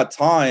that was my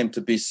time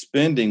to be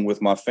spending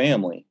with my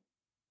family.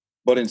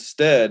 But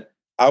instead,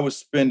 I was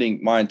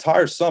spending my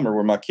entire summer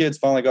where my kids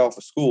finally got off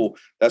of school.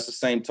 That's the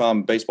same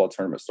time baseball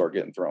tournaments start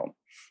getting thrown.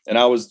 And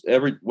I was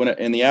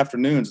in the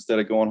afternoons, instead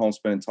of going home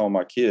spending time with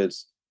my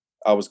kids,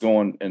 I was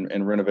going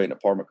and renovating an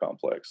apartment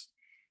complex.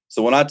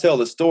 So when I tell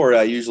the story,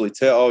 I usually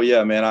tell, "Oh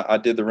yeah, man, I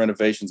did the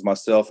renovations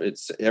myself.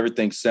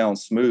 Everything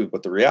sounds smooth."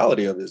 But the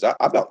reality of it is I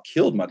about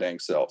killed my dang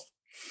self.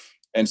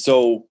 And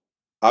so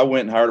I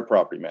went and hired a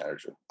property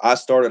manager. I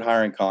started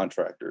hiring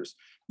contractors.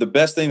 The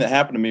best thing that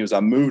happened to me was I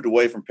moved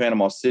away from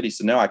Panama City.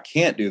 So now I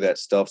can't do that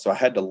stuff. So I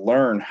had to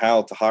learn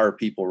how to hire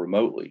people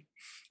remotely,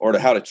 or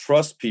how to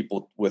trust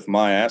people with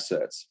my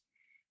assets.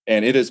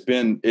 And it has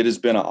been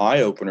an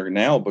eye opener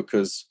now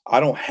because I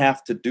don't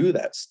have to do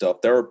that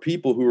stuff. There are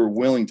people who are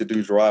willing to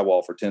do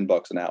drywall for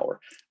 $10 an hour.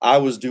 I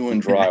was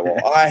doing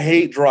drywall. I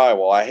hate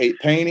drywall. I hate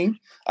painting.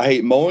 I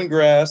hate mowing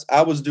grass.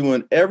 I was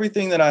doing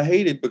everything that I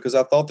hated because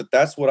I thought that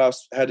that's what I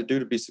had to do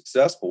to be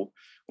successful.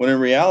 When in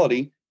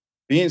reality,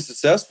 being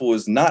successful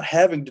is not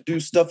having to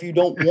do stuff you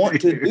don't want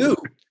to do.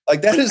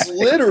 Like that is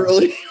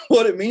literally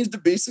what it means to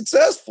be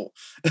successful.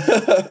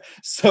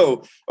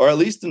 So, or at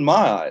least in my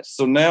eyes.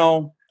 So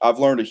now I've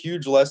learned a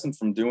huge lesson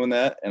from doing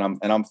that. And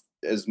I'm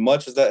as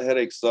much as that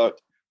headache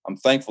sucked, I'm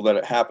thankful that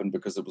it happened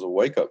because it was a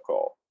wake-up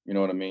call. You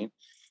know what I mean?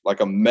 Like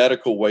a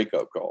medical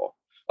wake-up call.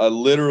 I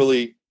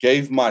literally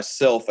gave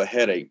myself a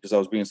headache because I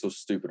was being so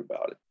stupid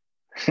about it.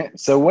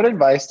 So what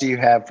advice do you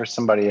have for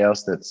somebody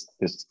else that's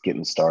just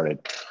getting started?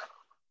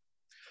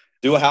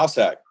 Do a house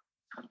hack.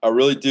 I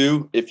really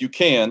do, if you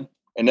can.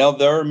 And now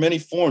there are many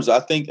forms. I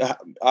think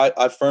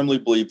I firmly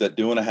believe that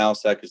doing a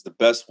house hack is the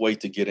best way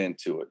to get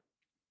into it.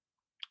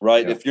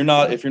 Right. Yeah. If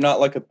you're not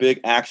like a big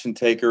action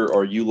taker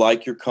or you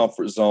like your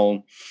comfort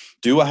zone,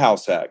 do a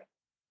house hack.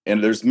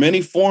 And there's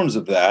many forms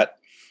of that.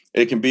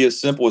 It can be as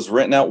simple as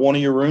renting out one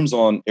of your rooms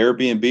on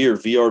Airbnb or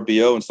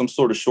VRBO in some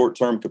sort of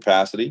short-term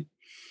capacity.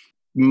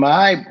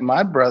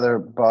 My brother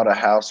bought a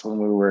house when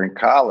we were in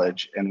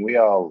college, and we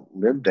all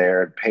lived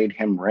there and paid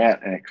him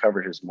rent, and it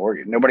covered his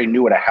mortgage. Nobody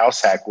knew what a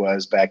house hack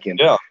was back in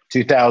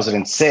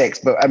 2006,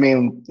 but I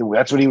mean,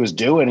 that's what he was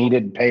doing. He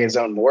didn't pay his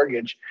own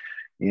mortgage,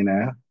 you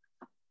know?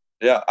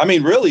 Yeah. I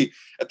mean, really,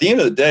 at the end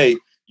of the day,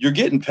 you're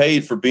getting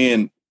paid for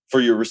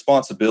your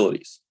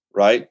responsibilities,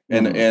 right?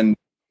 Mm-hmm. And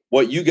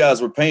what you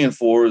guys were paying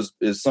for is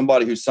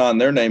somebody who signed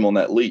their name on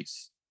that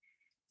lease.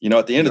 You know,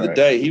 at the end of the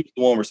day, he was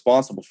the one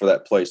responsible for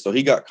that place. So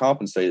he got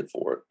compensated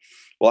for it.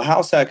 Well, a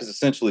house hack is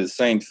essentially the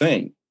same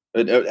thing.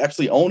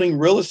 Actually, owning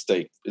real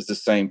estate is the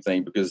same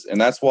thing and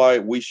that's why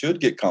we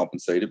should get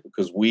compensated,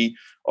 because we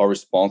are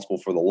responsible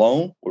for the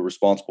loan. We're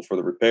responsible for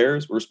the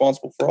repairs. We're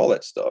responsible for all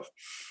that stuff.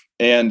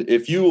 And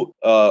if you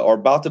are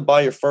about to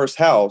buy your first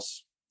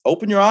house,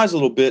 open your eyes a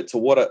little bit to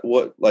what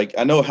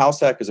I know house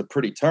hack is a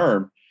pretty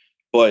term,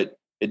 but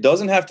it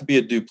doesn't have to be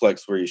a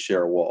duplex where you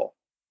share a wall.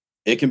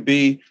 It can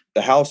be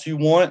the house you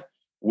want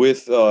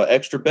with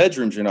extra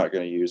bedrooms you're not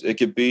going to use. It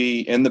could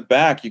be in the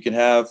back. You can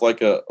have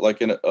like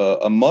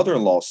a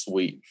mother-in-law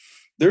suite.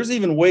 There's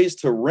even ways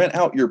to rent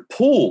out your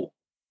pool.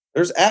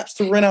 There's apps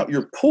to rent out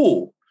your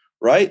pool,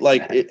 right?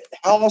 Like,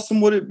 how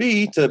awesome would it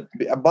be to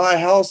buy a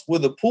house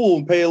with a pool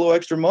and pay a little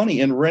extra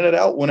money and rent it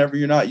out whenever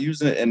you're not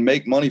using it and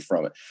make money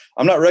from it?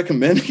 I'm not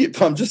recommending it,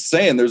 but I'm just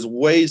saying there's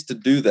ways to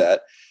do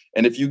that.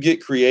 And if you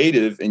get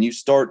creative and you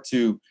start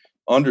to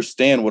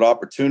understand what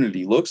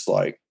opportunity looks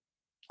like,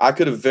 I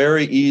could have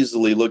very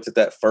easily looked at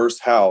that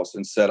first house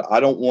and said, I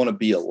don't want to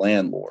be a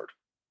landlord,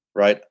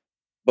 right?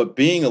 But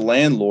being a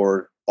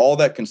landlord, all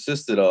that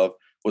consisted of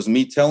was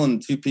me telling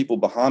the two people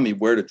behind me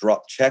where to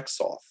drop checks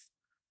off,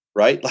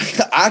 right? Like,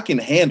 I can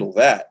handle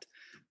that,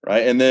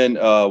 right? And then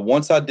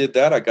once I did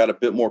that, I got a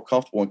bit more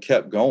comfortable and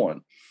kept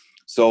going.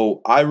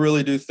 So I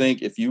really do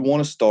think if you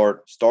want to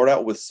start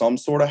out with some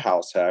sort of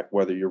house hack,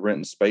 whether you're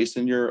renting space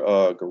in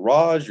your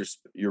garage,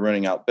 you're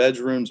renting out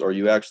bedrooms, or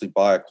you actually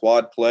buy a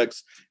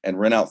quadplex and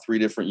rent out 3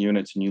 different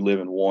units and you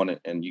live in one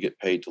and you get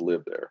paid to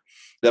live there.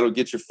 That'll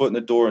get your foot in the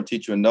door and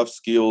teach you enough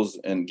skills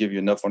and give you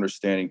enough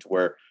understanding to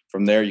where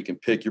from there you can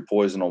pick your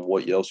poison on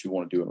what else you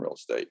want to do in real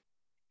estate.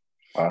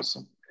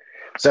 Awesome.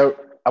 So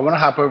I want to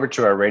hop over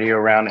to our radio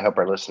round to help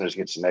our listeners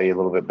get to know you a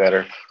little bit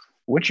better.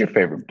 What's your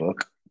favorite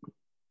book?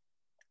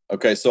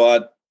 Okay,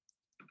 so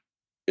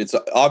it's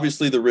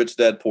obviously the Rich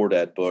Dad Poor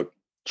Dad book.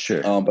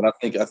 Sure. But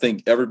I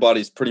think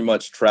everybody's pretty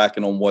much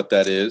tracking on what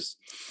that is.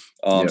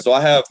 So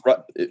I have.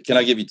 Can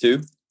I give you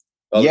 2?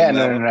 Yeah,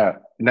 no.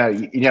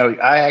 You know,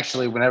 I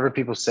actually, whenever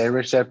people say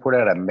Rich Dad Poor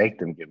Dad, I make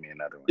them give me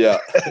another one. Yeah.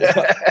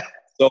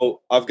 So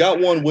I've got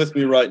one with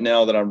me right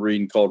now that I'm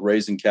reading called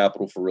Raising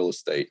Capital for Real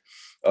Estate.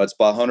 It's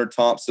by Hunter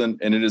Thompson,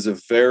 and it is a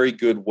very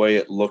good way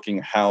at looking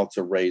how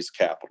to raise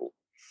capital.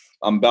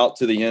 I'm about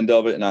to the end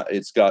of it, and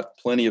it's got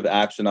plenty of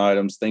action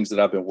items, things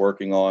that I've been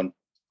working on,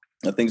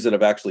 things that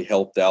have actually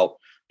helped out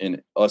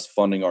in us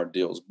funding our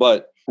deals.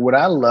 But what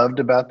I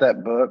loved about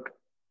that book,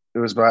 it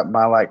was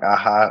my like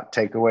aha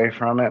takeaway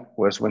from it,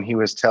 was when he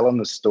was telling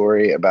the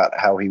story about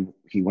how he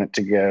went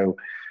to go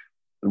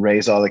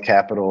raise all the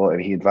capital,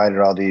 and he invited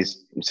all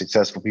these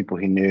successful people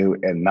he knew,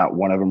 and not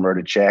one of them wrote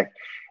a check.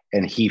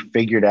 And he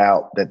figured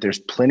out that there's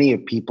plenty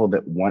of people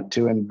that want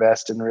to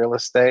invest in real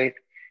estate,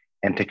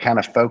 and to kind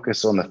of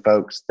focus on the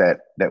folks that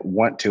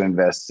want to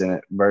invest in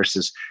it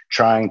versus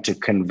trying to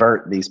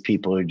convert these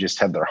people who just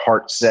have their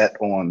heart set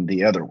on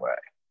the other way.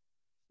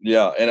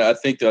 Yeah. And I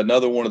think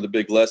another one of the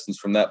big lessons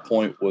from that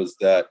point was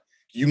that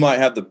you might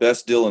have the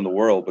best deal in the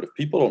world, but if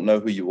people don't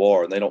know who you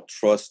are and they don't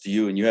trust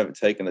you and you haven't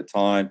taken the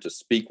time to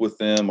speak with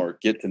them or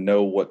get to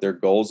know what their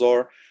goals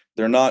are,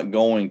 they're not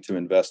going to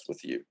invest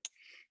with you.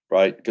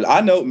 Right. Because I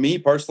know, me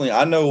personally,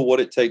 I know what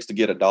it takes to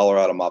get $1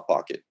 out of my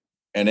pocket.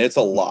 and it's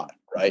a lot,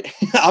 right?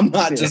 I'm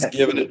not just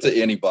giving it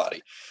to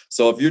anybody.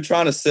 So if you're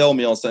trying to sell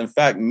me on something, in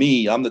fact,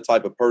 I'm the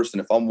type of person,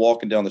 if I'm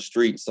walking down the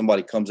street and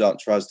somebody comes out and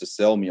tries to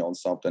sell me on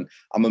something,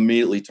 I'm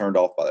immediately turned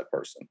off by that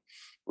person,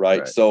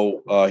 right?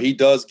 So he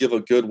does give a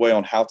good way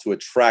on how to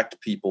attract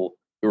people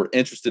who are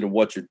interested in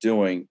what you're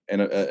doing,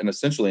 and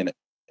essentially an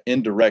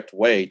indirect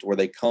way to where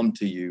they come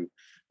to you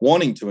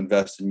wanting to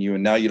invest in you,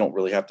 and now you don't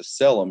really have to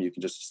sell them. You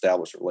can just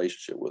establish a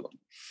relationship with them.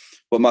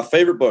 But my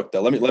favorite book,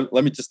 though,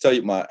 let me just tell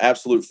you my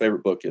absolute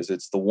favorite book is.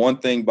 It's The One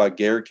Thing by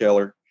Gary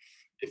Keller.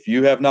 If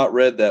you have not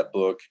read that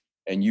book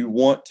and you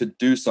want to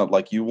do something,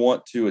 like you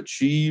want to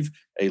achieve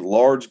a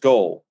large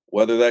goal,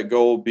 whether that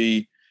goal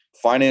be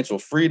financial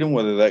freedom,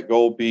 whether that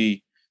goal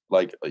be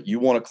like you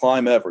want to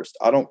climb Everest,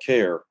 I don't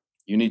care.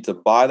 You need to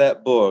buy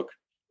that book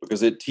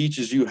because it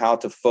teaches you how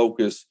to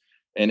focus,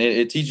 and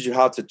it teaches you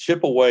how to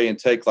chip away and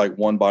take like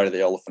one bite of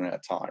the elephant at a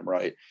time,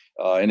 right?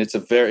 And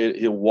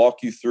he'll walk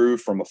you through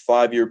from a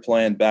 5-year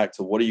plan back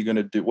to what are you going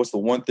to do? What's the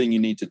one thing you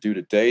need to do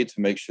today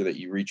to make sure that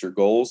you reach your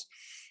goals?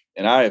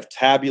 And I have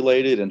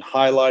tabulated and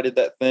highlighted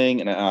that thing,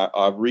 and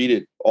I read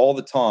it all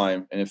the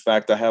time. And in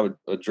fact, I have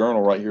a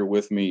journal right here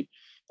with me.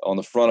 On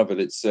the front of it,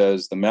 it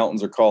says "The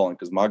Mountains Are Calling,"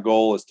 because my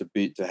goal is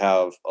to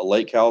have a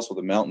lake house with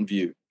a mountain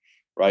view,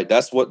 right?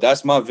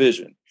 That's my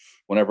vision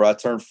whenever I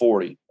turn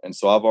 40. And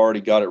so I've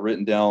already got it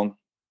written down,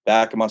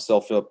 backing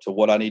myself up to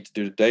what I need to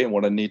do today. And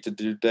what I need to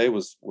do today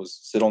was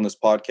sit on this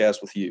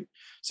podcast with you.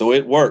 So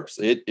it works.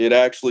 It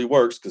actually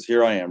works, because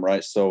here I am,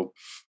 right? So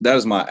that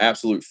is my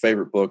absolute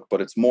favorite book, but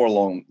it's more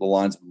along the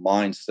lines of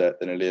mindset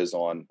than it is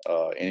on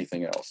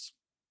anything else.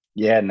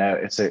 Yeah, no,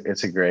 it's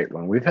a great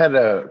one. We've had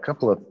a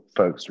couple of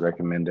folks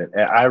recommend it.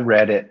 I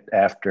read it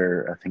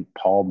after, I think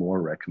Paul Moore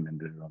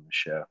recommended it on the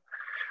show.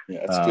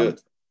 Yeah, that's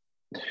good.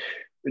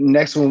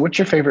 Next one, what's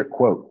your favorite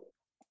quote?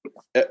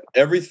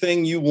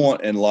 Everything you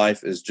want in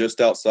life is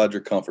just outside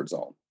your comfort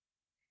zone.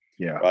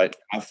 Yeah. Right.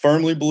 I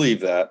firmly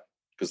believe that,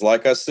 because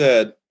like I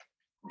said,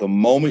 the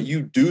moment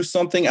you do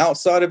something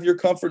outside of your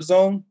comfort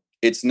zone,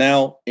 it's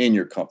now in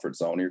your comfort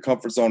zone. Your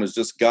comfort zone has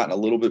just gotten a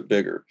little bit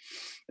bigger.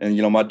 And,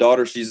 my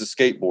daughter, she's a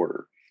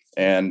skateboarder,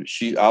 and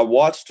I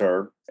watched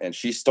her, and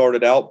she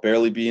started out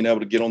barely being able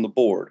to get on the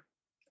board.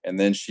 And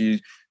then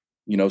she,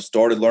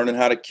 started learning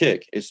how to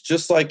kick. It's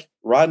just like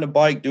riding a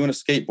bike, doing a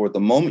skateboard. The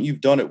moment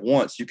you've done it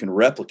once, you can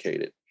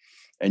replicate it,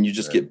 and you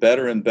just get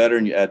better and better,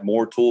 and you add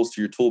more tools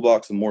to your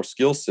toolbox and more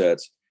skill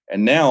sets.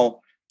 And now,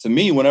 to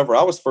me, whenever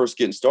I was first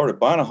getting started,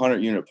 buying a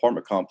 100-unit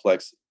apartment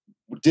complex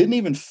didn't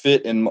even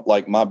fit in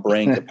like my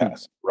brain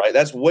capacity, right?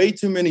 That's way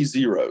too many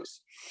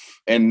zeros.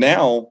 And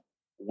now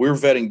we're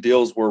vetting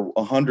deals where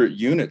 100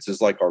 units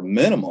is like our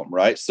minimum,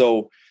 right?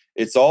 So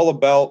it's all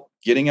about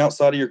getting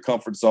outside of your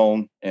comfort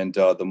zone. And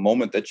the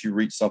moment that you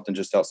reach something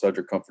just outside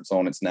your comfort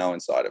zone, it's now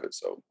inside of it.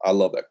 So I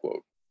love that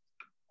quote.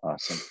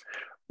 Awesome.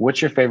 What's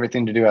your favorite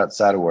thing to do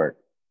outside of work?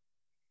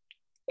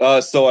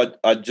 So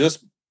I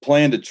just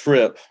planned a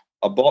trip.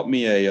 I bought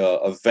me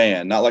a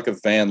van, not like a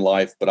van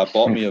life, but I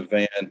bought me a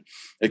van.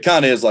 It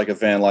kind of is like a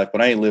van life,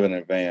 but I ain't living in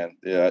a van.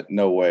 Yeah,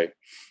 no way.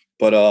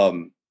 But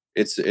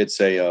it's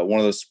a one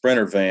of those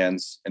Sprinter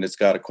vans, and it's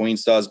got a queen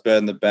size bed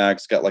in the back.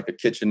 It's got like a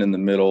kitchen in the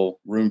middle,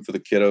 room for the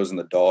kiddos and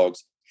the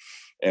dogs.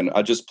 And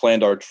I just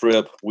planned our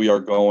trip. We are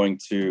going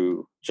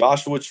to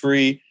Joshua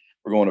Tree.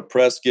 We're going to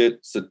Prescott,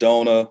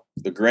 Sedona,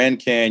 the Grand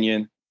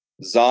Canyon,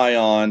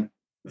 Zion,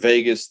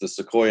 Vegas, the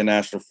Sequoia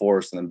National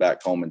Forest, and then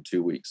back home in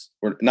 2 weeks.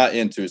 We're not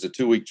into it's a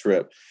 2-week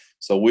trip.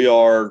 So we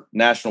are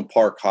national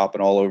park hopping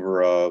all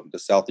over the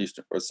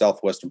southeastern or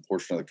southwestern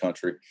portion of the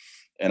country.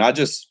 And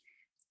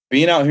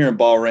being out here in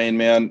Bahrain,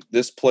 man,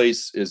 this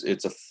place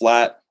it's a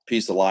flat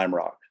piece of lime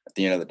rock at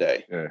the end of the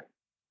day. Yeah.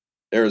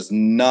 There is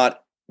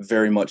not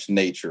very much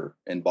nature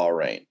in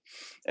Bahrain.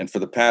 And for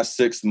the past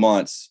 6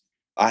 months,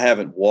 I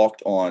haven't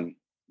walked on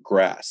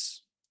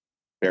grass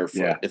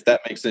barefoot. Yeah. If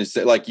that makes sense.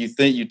 Like you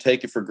think you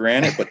take it for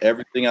granted, but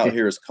everything out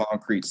here is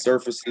concrete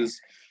surfaces.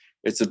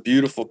 It's a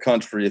beautiful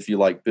country if you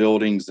like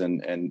buildings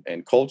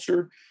and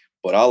culture,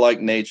 but I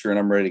like nature and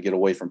I'm ready to get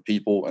away from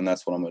people. And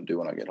that's what I'm going to do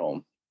when I get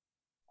home.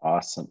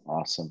 Awesome.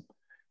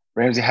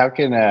 Ramsey, how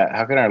can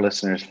our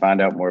listeners find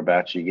out more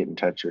about you, get in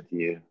touch with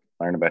you,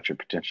 learn about your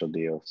potential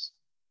deals?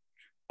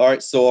 All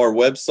right. So our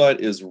website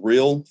is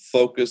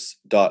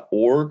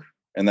realfocus.org,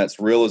 and that's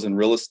real as in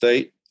real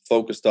estate,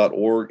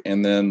 focus.org.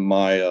 And then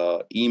my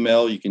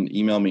email, you can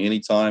email me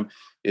anytime,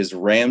 is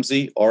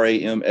Ramsey,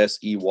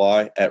 RAMSEY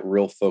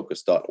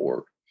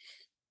 @realfocus.org.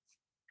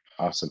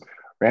 Awesome.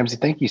 Ramsey,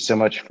 thank you so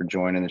much for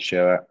joining the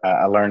show.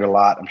 I learned a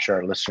lot. I'm sure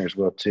our listeners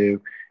will too.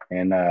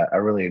 And I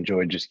really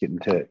enjoyed just getting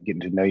to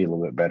know you a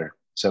little bit better.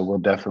 So we'll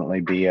definitely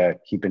be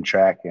keeping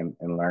track and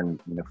learn,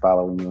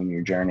 following you on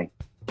your journey.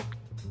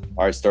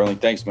 All right, Sterling.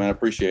 Thanks, man. I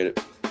appreciate it.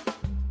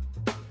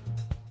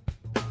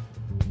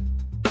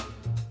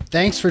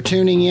 Thanks for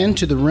tuning in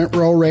to the Rent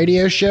Roll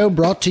Radio Show,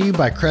 brought to you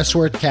by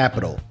Crestworth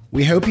Capital.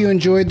 We hope you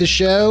enjoyed the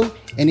show.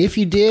 And if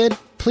you did,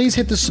 please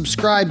hit the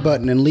subscribe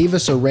button and leave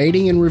us a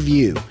rating and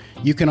review.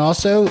 You can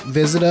also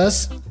visit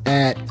us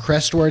at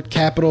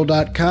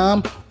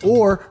crestworthcapital.com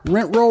or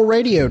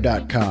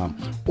rentrollradio.com,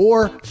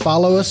 or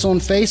follow us on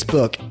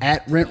Facebook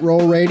at Rent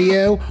Roll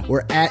Radio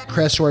or at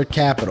Crestworth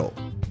Capital.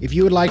 If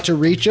you would like to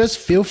reach us,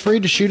 feel free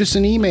to shoot us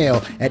an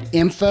email at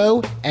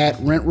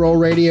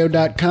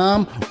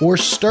info@rentrollradio.com or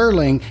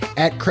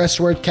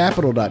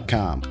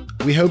sterling@crestworthcapital.com.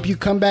 We hope you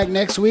come back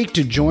next week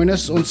to join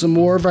us on some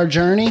more of our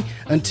journey.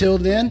 Until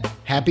then,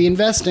 happy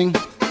investing.